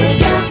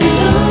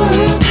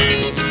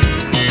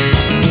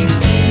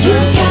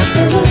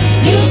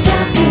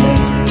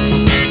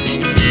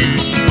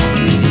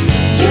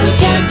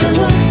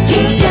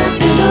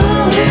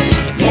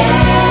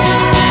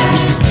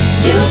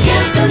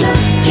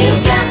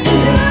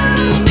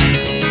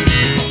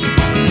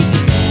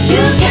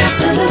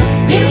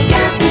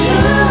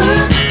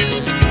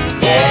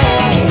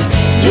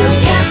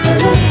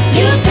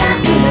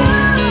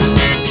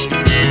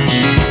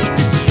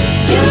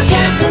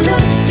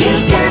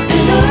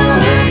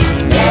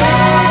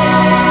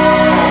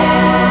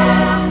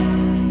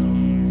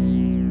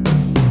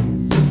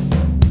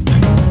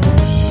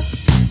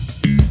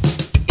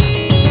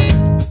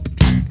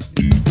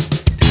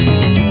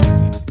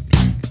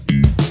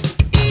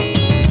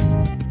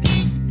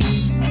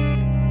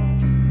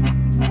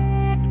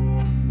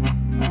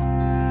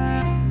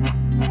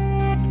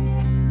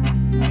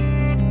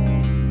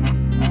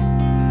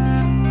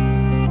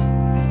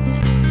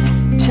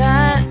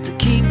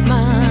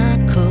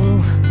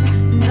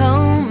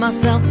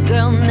myself,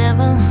 girl,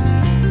 never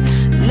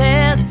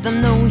let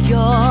them know your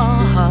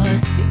heart.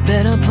 You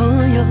better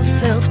pull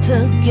yourself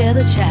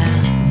together,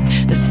 child.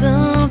 There's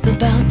something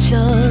about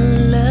your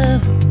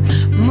love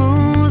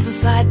moves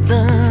inside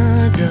the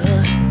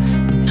door.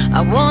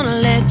 I wanna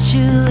let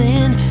you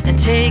in and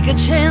take a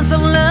chance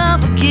of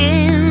love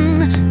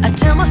again. I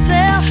tell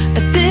myself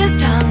that this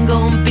time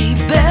gon' be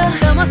better.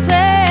 Tell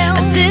myself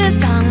that this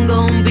time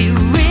gon' be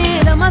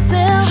real. Tell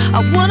myself I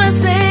wanna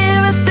say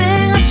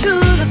everything I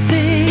truly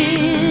feel.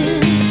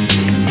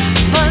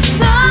 But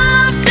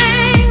some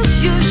things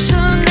you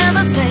should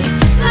never say,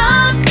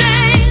 some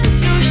things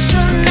you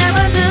should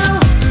never do.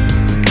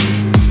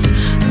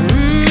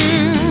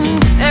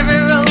 Every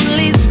road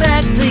leads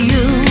back to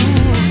you.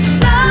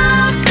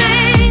 Some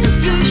things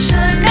you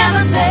should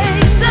never say,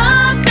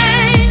 some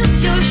things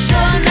you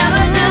should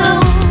never do.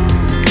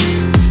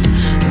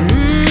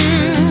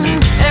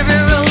 Every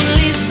road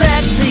leads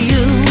back to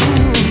you.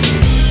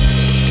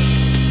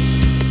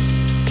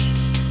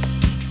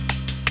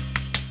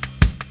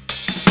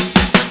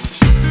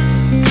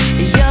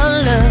 Your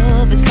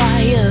love is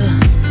fire,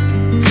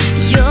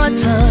 your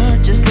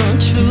touch is the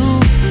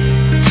truth,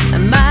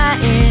 and my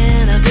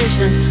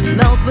inhibitions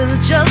melt with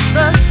just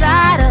the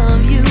sight of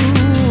you.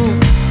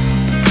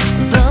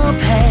 The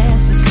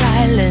past is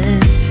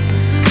silenced,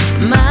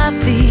 my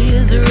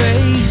fears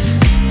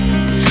erased.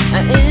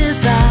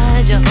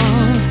 Inside your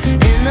arms,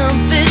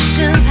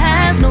 inhibitions